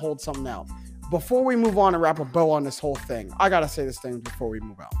gotta hold something out. Before we move on and wrap a bow on this whole thing, I gotta say this thing before we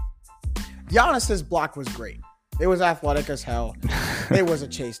move out. Giannis's block was great. It was athletic as hell. It was a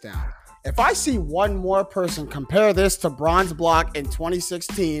chase down. If I see one more person compare this to Bron's block in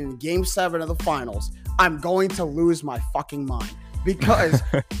 2016 in Game 7 of the Finals, I'm going to lose my fucking mind. Because,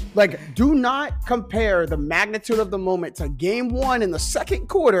 do not compare the magnitude of the moment to Game 1 in the second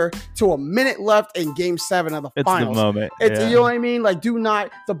quarter to a minute left in Game 7 of the Finals. It's the moment. You know what I mean? Do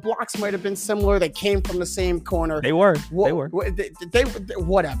not. The blocks might have been similar. They came from the same corner. They were. They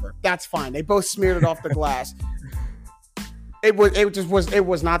whatever. That's fine. They both smeared it off the glass. It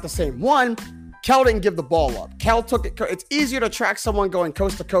was not the same. One, Kel didn't give the ball up. Kel took it. It's easier to track someone going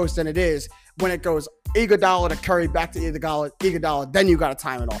coast to coast than it is when it goes Iguodala to Curry back to Iguodala. Then you got to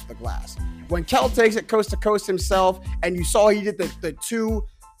time it off the glass. When Kel takes it coast to coast himself, and you saw he did the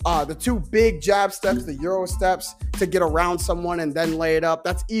two big jab steps, the Euro steps to get around someone and then lay it up.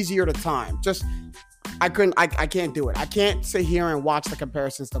 That's easier to time. I can't do it. I can't sit here and watch the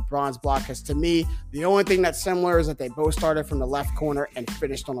comparisons to Bron's block, because to me, the only thing that's similar is that they both started from the left corner and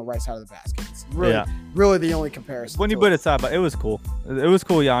finished on the right side of the basket. It's really the only comparison. When you put it side by, it was cool. It was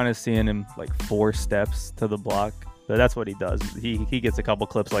cool, Giannis, seeing him 4 steps to the block. But that's what he does. He gets a couple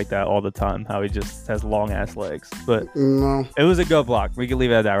clips like that all the time, how he just has long-ass legs. But no, it was a good block. We can leave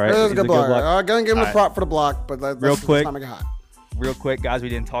it at that, right? It was a good block. I'm going to give him a prop for the block, but real quick. Time to get hot. Real quick, guys, we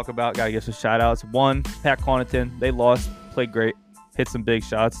didn't talk about. Got to give some shout-outs. 1, Pat Connaughton. They lost. Played great. Hit some big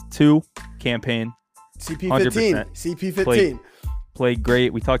shots. 2, Campaign. CP15. CP15. Played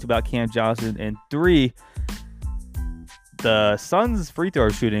great. We talked about Cam Johnson. And 3, the Suns' free throw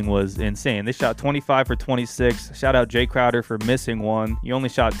shooting was insane. They shot 25 for 26. Shout out Jay Crowder for missing 1. You only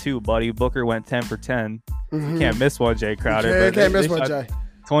shot 2, buddy. Booker went 10 for 10. You can't miss one, Jay Crowder. You can't miss one, Jay.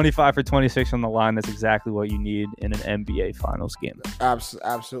 25 for 26 on the line. That's exactly what you need in an NBA Finals game.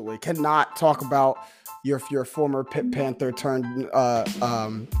 Absolutely. Cannot talk about your former Pitt Panther turned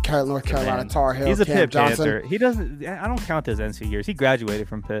North Carolina Tar Heel. He's a Cam Pitt Johnson. Panther. He doesn't. I don't count his NC years. He graduated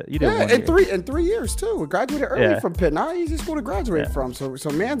from Pitt. He did in 3 years too. He graduated early from Pitt. Not easy school to graduate from. So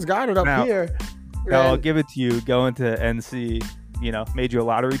man's got it up here. Now I'll give it to you. Going to NC, made you a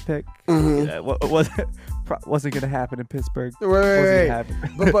lottery pick. Mm-hmm. What was it? Wasn't gonna happen in Pittsburgh. Wait.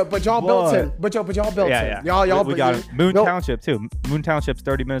 But y'all built him. But y'all built him. Y'all we got him. Moon Township too. Moon Township's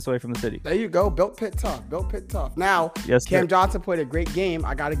 30 minutes away from the city. There you go. Built Pitt tough. Now, Cam Johnson played a great game.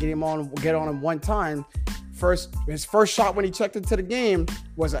 I got to get on him one time. His first shot when he checked into the game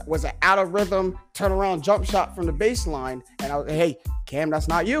was an out of rhythm turnaround jump shot from the baseline. And hey, Cam, that's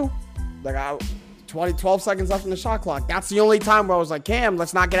not you. 12 seconds left in the shot clock. That's the only time where I was like, Cam,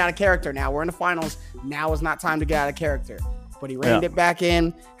 let's not get out of character now. We're in the finals. Now is not time to get out of character. But he reined it back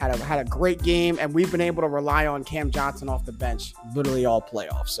in, had a great game, and we've been able to rely on Cam Johnson off the bench literally all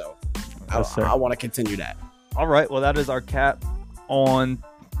playoffs. So I want to continue that. All right. Well, that is our cap on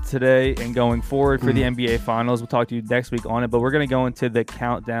today and going forward for the NBA Finals. We'll talk to you next week on it, but we're going to go into the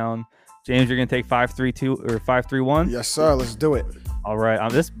countdown. James, you're going to take 5-3-2 or 5-3-1? Yes, sir. Let's do it. All right.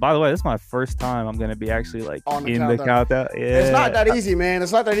 By the way, this is my first time I'm going to be actually like on the countdown. Yeah. It's not that easy, man.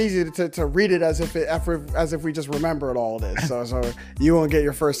 It's not that easy to read it as if we just remember it all. It is. So you won't get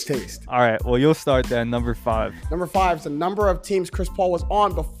your first taste. All right. Well, you'll start then. Number 5. Number 5 is the number of teams Chris Paul was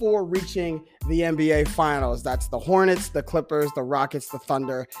on before reaching the NBA Finals. That's the Hornets, the Clippers, the Rockets, the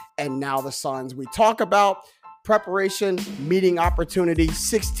Thunder, and now the Suns. We talk about preparation, meeting opportunity,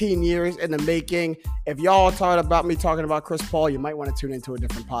 16 years in the making. If y'all are tired about me talking about Chris Paul, you might want to tune into a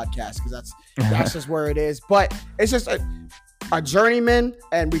different podcast because that's just where it is. But it's just a journeyman,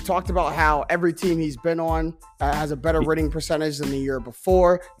 and we talked about how every team he's been on has a better winning percentage than the year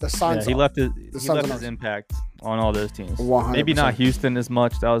before. The Suns, he left his impact on all those teams. 100%. Maybe not Houston as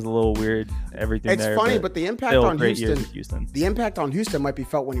much. That was a little weird. Everything it's there. Funny, but the impact on Houston, the impact on Houston might be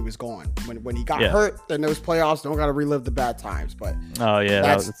felt when he was gone. When he got hurt in those playoffs, don't got to relive the bad times. But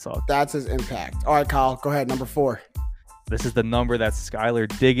that's his impact. All right, Kyle, go ahead. Number 4. This is the number that Skylar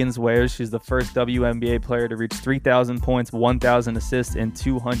Diggins wears. She's the first WNBA player to reach 3,000 points, 1,000 assists, and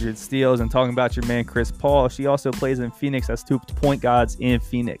 200 steals. And talking about your man, Chris Paul, she also plays in Phoenix as 2 point guards in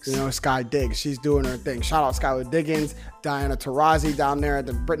Phoenix. You know, Sky Diggs, she's doing her thing. Shout out Skylar Diggins, Diana Taurasi down there at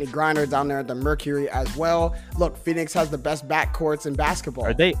the Brittany Griner down there at the Mercury as well. Look, Phoenix has the best backcourts in basketball.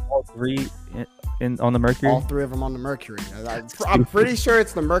 Are they all 3 on the Mercury? All 3 of them on the Mercury. I'm pretty sure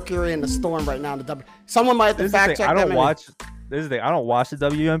it's the Mercury and the Storm right now. Someone might have to fact check. I don't watch the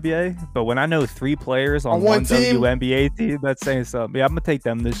WNBA, but when I know 3 players on one team, WNBA team, that's saying something. Yeah, I'm gonna take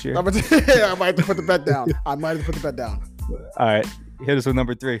them this year. I might have to put the bet down. All right, hit us with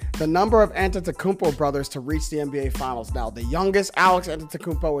number 3. The number of Antetokounmpo brothers to reach the NBA Finals. Now, the youngest, Alex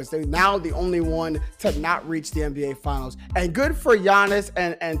Antetokounmpo, is now the only one to not reach the NBA Finals, and good for Giannis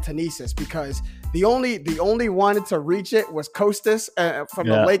and Tanesis, because the only one to reach it was Kostas from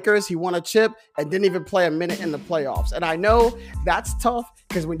the Lakers. He won a chip and didn't even play a minute in the playoffs. And I know that's tough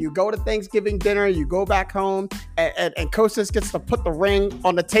because when you go to Thanksgiving dinner, you go back home and Kostas gets to put the ring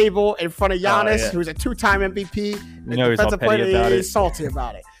on the table in front of Giannis, who's a 2-time MVP. You know, he's salty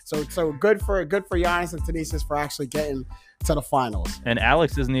about it. So good for Giannis and Tanesis for actually getting to the finals. And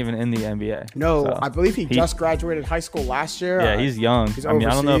Alex isn't even in the NBA. No, so I believe he just graduated high school last year. Yeah, he's young. I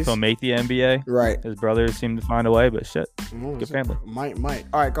don't know if he'll make the NBA. Right. His brothers seem to find a way, but shit. Good family. Might.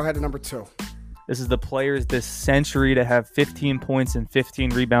 All right, go ahead to number 2. This is the players this century to have 15 points and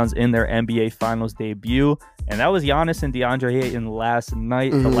 15 rebounds in their NBA Finals debut. And that was Giannis and DeAndre Ayton last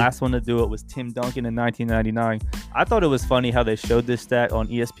night. The last one to do it was Tim Duncan in 1999. I thought it was funny how they showed this stat on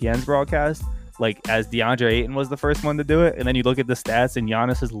ESPN's broadcast, like as DeAndre Ayton was the first one to do it, and then you look at the stats and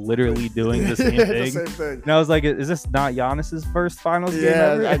Giannis is literally doing the same thing. The same thing. And I was like, is this not Giannis's first finals game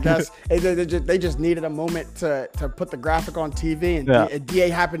ever? I guess they just needed a moment to put the graphic on TV, and DA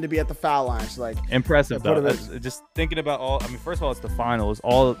happened to be at the foul line. It's like impressive though. Just thinking about first of all, it's the finals.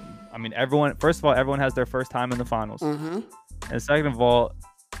 Everyone has their first time in the finals. And second of all,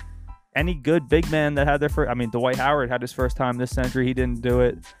 any good big man that had their first, Dwight Howard had his first time this century. He didn't do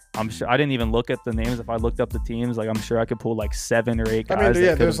it. I'm sure I didn't even look at the names. If I looked up the teams, I'm sure I could pull like 7 or 8 guys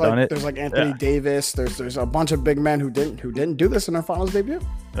that could have done it. There's like Anthony Davis. There's a bunch of big men who didn't do this in their finals debut.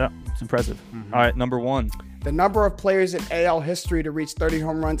 Yeah, it's impressive. All right, number 1. The number of players in AL history to reach 30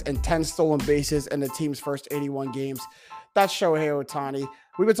 home runs and 10 stolen bases in the team's first 81 games. That's Shohei Ohtani.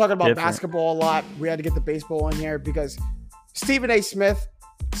 We've been talking about basketball a lot. We had to get the baseball in here because Stephen A. Smith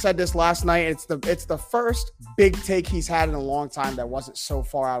said this last night. It's the first big take he's had in a long time that wasn't so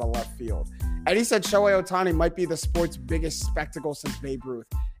far out of left field. And he said Shohei Ohtani might be the sport's biggest spectacle since Babe Ruth.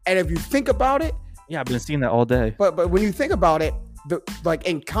 And if you think about it, I've been seeing that all day. But when you think about it,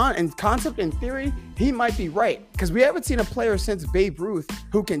 in concept and theory, he might be right, because we haven't seen a player since Babe Ruth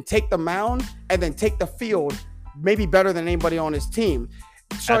who can take the mound and then take the field maybe better than anybody on his team.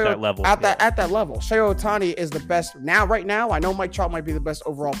 At that level. At that level. Shohei Ohtani is the best. Right now, I know Mike Trout might be the best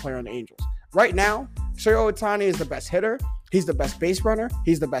overall player on the Angels. Right now, Shohei Ohtani is the best hitter. He's the best base runner.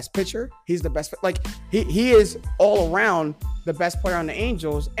 He's the best pitcher. He's the best. He is all around the best player on the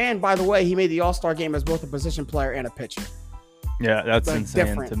Angels. And by the way, he made the All-Star game as both a position player and a pitcher. Yeah, that's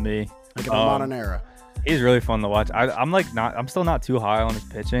insane to me. Like in the modern era. He's really fun to watch. I'm still not too high on his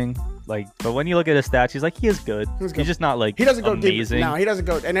pitching. But when you look at his stats, he's he is good. He's just not he doesn't go amazing. Deep. No, he doesn't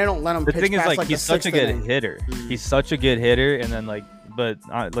go, and they don't let him. The pitch thing is, past, he's such a good hitter. He's such a good hitter, and then but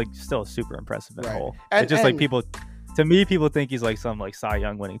still super impressive at all. It's just people. To me, people think he's some Cy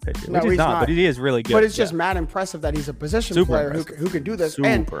Young winning pitcher, which he's not. But he is really good. But it's just mad impressive that he's a position player who can do this.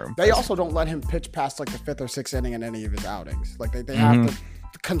 And they also don't let him pitch past the 5th or 6th inning in any of his outings. They have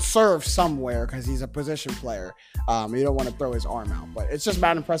to conserve somewhere because he's a position player. You don't want to throw his arm out, but it's just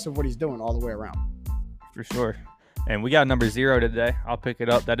mad impressive what he's doing all the way around. For sure. And we got number 0 today. I'll pick it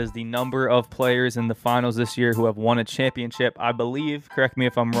up. That is the number of players in the finals this year who have won a championship. I believe, correct me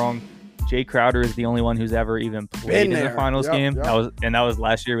if I'm wrong, Jay Crowder is the only one who's ever even played in the finals game. Yep. That was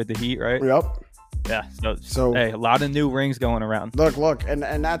last year with the Heat, right? Yep. Yeah. So hey, a lot of new rings going around. Look, and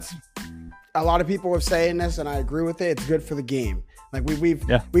that's a lot of people are saying this, and I agree with it. It's good for the game.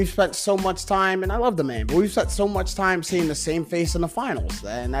 We've spent so much time, and I love the man, but we've spent so much time seeing the same face in the finals,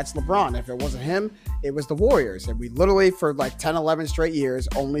 and that's LeBron. If it wasn't him, it was the Warriors, and we literally for 10, 11 straight years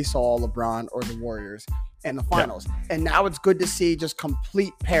only saw LeBron or the Warriors in the finals. And now it's good to see just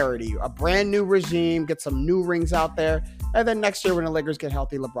complete parity, a brand new regime, get some new rings out there, and then next year when the Lakers get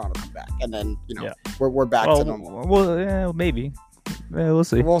healthy, LeBron will come back, and then we're back to normal. Well, yeah, maybe. Yeah, we'll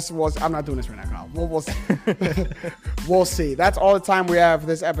see. I'm not doing this right now, Kyle. We'll see. We'll see. That's all the time we have for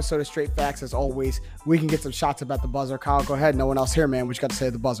this episode of Straight Facts. As always, we can get some shots about the buzzer. Kyle, go ahead. No one else here, man. What you got to say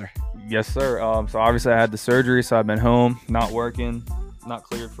at the buzzer? Yes, sir. So obviously I had the surgery, so I've been home, not working, not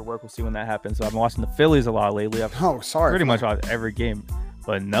cleared for work. We'll see when that happens. So I've been watching the Phillies a lot lately. Pretty much watched every game.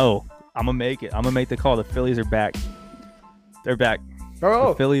 But no, I'm going to make it. I'm going to make the call. The Phillies are back. They're back. Oh.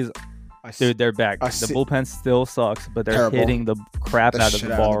 The Phillies... Dude, they're back. The bullpen still sucks, but they're hitting the crap out of the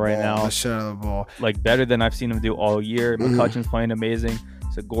ball right now. The shit out of the ball. Better than I've seen them do all year. McCutchen's playing amazing.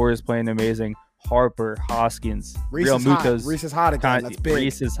 Segura's playing amazing. Harper, Hoskins, Reese is hot again. That's big.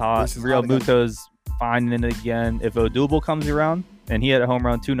 Reese is hot. Real Muto's finding it again. If Odubel comes around, and he had a home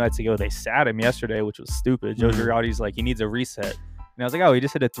run 2 nights ago, they sat him yesterday, which was stupid. Joe Girardi's he needs a reset. And I was he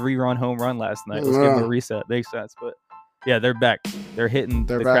just hit a 3-run home run last night. Let's give him a reset. Makes sense, but... Yeah, they're back. They're hitting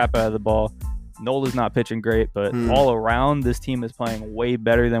the crap out of the ball. Nola's not pitching great, but all around, this team is playing way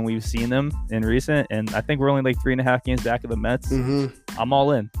better than we've seen them in recent. And I think we're only 3.5 games back of the Mets. I'm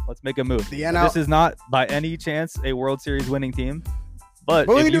all in. Let's make a move. This is not by any chance a World Series winning team, but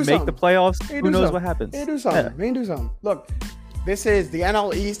if you make the playoffs, who knows what happens? We can do something. We can do something. Look, this is the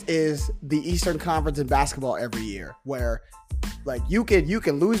NL East is the Eastern Conference in basketball every year, where you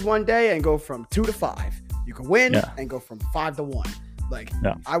can lose one day and go from 2 to 5. You can win and go from 5 to 1.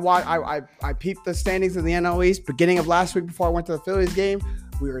 I peeped the standings in the NL East beginning of last week before I went to the Phillies game.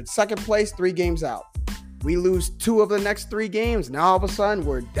 We were in second place, 3 games out. We lose 2 of the next 3 games. Now all of a sudden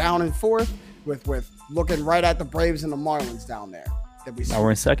we're down in 4th with looking right at the Braves and the Marlins down there. Now we're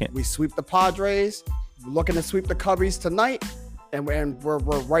in second. We sweep the Padres. We're looking to sweep the Cubbies tonight. And we're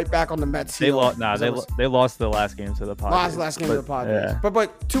right back on the Mets. They lost the last game to the Padres. Last game to the Padres. Yeah.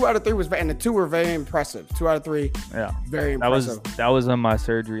 But 2 out of 3 was, and the 2 were very impressive. 2 out of 3, very impressive. That was when my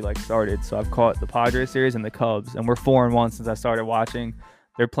surgery started. So I've caught the Padres series and the Cubs, and we're 4-1 since I started watching.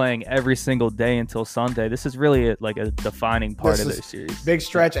 They're playing every single day until Sunday. This is really a defining part of their series. Big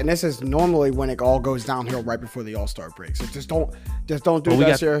stretch, and this is normally when it all goes downhill right before the All-Star break. So just don't do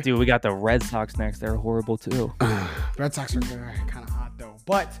this here. Dude, we got the Red Sox next. They're horrible too. Red Sox are kind of hot though.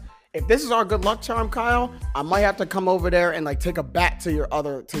 But if this is our good luck charm, Kyle, I might have to come over there and take a bat to your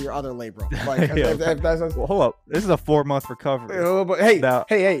other labrum. Well, hold up, this is a 4-month recovery. But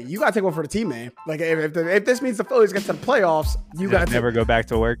hey, you gotta take one for the team, man. If this means the Phillies get to the playoffs, you gotta never go back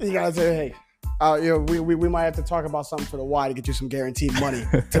to work. You gotta say, hey, we might have to talk about something for the Y to get you some guaranteed money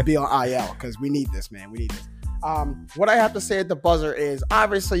to be on IL because we need this, man. We need this. What I have to say at the buzzer is,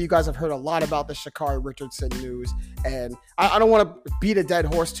 obviously, you guys have heard a lot about the Sha'Carri Richardson news, and I don't want to beat a dead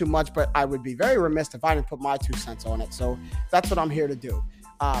horse too much, but I would be very remiss if I didn't put my 2 cents on it. So that's what I'm here to do.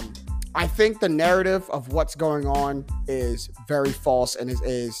 I think the narrative of what's going on is very false and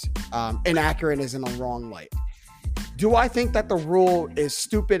is inaccurate and is in the wrong light. Do I think that the rule is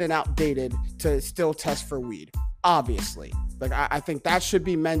stupid and outdated to still test for weed? Obviously. I think that should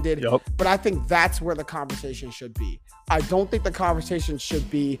be mended, but I think that's where the conversation should be. I don't think the conversation should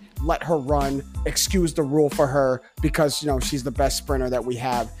be let her run, excuse the rule for her because, she's the best sprinter that we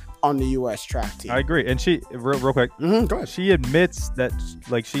have on the U.S. track team. I agree. And she, real quick, go ahead. She admits that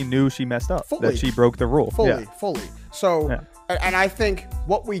she knew she messed up, that she broke the rule. Fully. So, and I think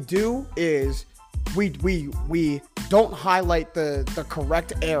what we do is we don't highlight the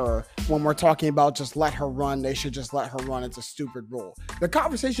correct error when we're talking about just let her run. They should just let her run. It's a stupid rule. The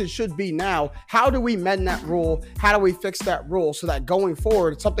conversation should be now, how do we mend that rule? How do we fix that rule so that going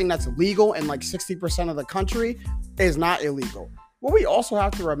forward, something that's legal in like 60% of the country is not illegal? What we also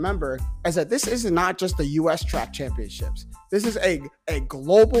have to remember is that this is not just the U.S. track championships. This is a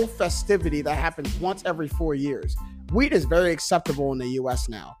global festivity that happens once every 4 years. Weed is very acceptable in the U.S.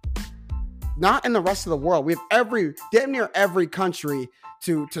 now. Not in the rest of the world. We have damn near every country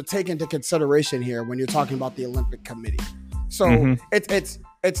to take into consideration here when you're talking about the Olympic Committee. So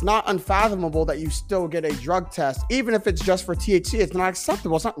it's not unfathomable that you still get a drug test, even if it's just for THC. It's not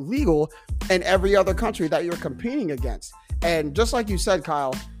acceptable. It's not legal in every other country that you're competing against. And just like you said,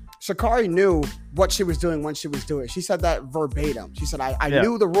 Kyle, Sha'Carri knew what she was doing when she was doing it. She said that verbatim. She said, I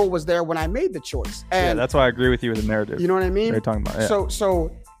knew the rule was there when I made the choice. And that's why I agree with you with the narrative. You know what I mean? They're talking about. Yeah.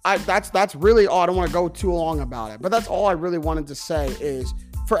 So that's really all. I don't want to go too long about it, but that's all I really wanted to say is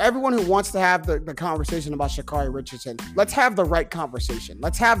for everyone who wants to have the conversation about Sha'Carri Richardson, let's have the right conversation.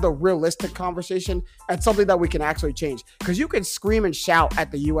 Let's have the realistic conversation and something that we can actually change. Because you can scream and shout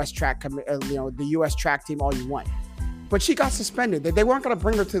at the U.S. track, the U.S. track team all you want. But she got suspended. They weren't going to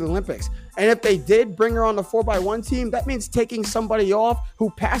bring her to the Olympics. And if they did bring her on the 4x1 team, that means taking somebody off who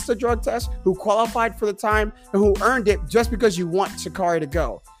passed the drug test, who qualified for the time, and who earned it just because you want Sha'Carri to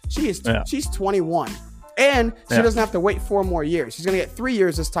go. She's 21. And she doesn't have to wait 4 more years. She's going to get 3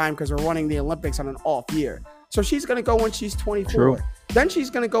 years this time because we're running the Olympics on an off year. So she's going to go when she's 24. True. Then she's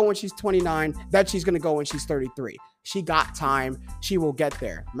going to go when she's 29. Then she's going to go when she's 33. She got time. She will get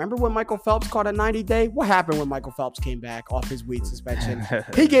there. Remember when Michael Phelps caught a 90-day? What happened when Michael Phelps came back off his weed suspension?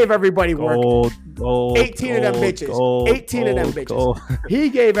 He gave everybody work. 18 of them bitches. 18 of them bitches. He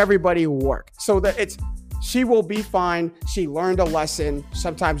gave everybody work. So that she will be fine. She learned a lesson.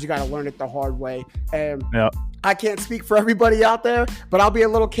 Sometimes you got to learn it the hard way. And I can't speak for everybody out there, but I'll be a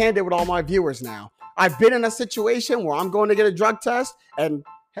little candid with all my viewers now. I've been in a situation where I'm going to get a drug test and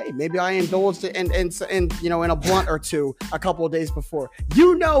hey, maybe I indulged in a blunt or two a couple of days before.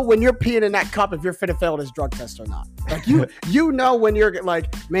 You know when you're peeing in that cup if you're fit to fail this drug test or not. Like you know when you're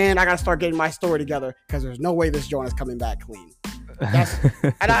like, man, I got to start getting my story together because there's no way this joint is coming back clean.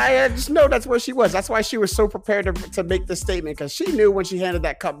 And I just know that's where she was. That's why she was so prepared to make this statement because she knew when she handed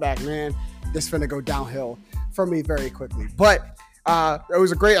that cup back, man, this finna go downhill for me very quickly. But it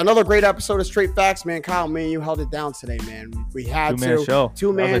was another great episode of Straight Facts, man. Kyle, me and you held it down today, man. We had two-man show.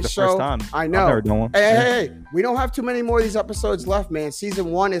 First time. I know. I've never done one. Hey, we don't have too many more of these episodes left, man.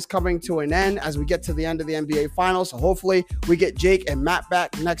 Season 1 is coming to an end as we get to the end of the NBA Finals. So hopefully we get Jake and Matt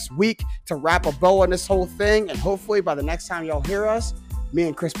back next week to wrap a bow on this whole thing. And hopefully by the next time y'all hear us, me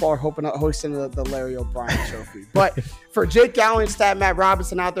and Chris Ball are hosting the Larry O'Brien Trophy. But for Jake Gallen, Stat Matt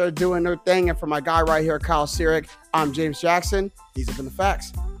Robinson out there doing their thing, and for my guy right here, Kyle Sirik, I'm James Jackson. These have been the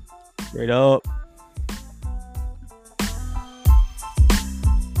facts. Straight up.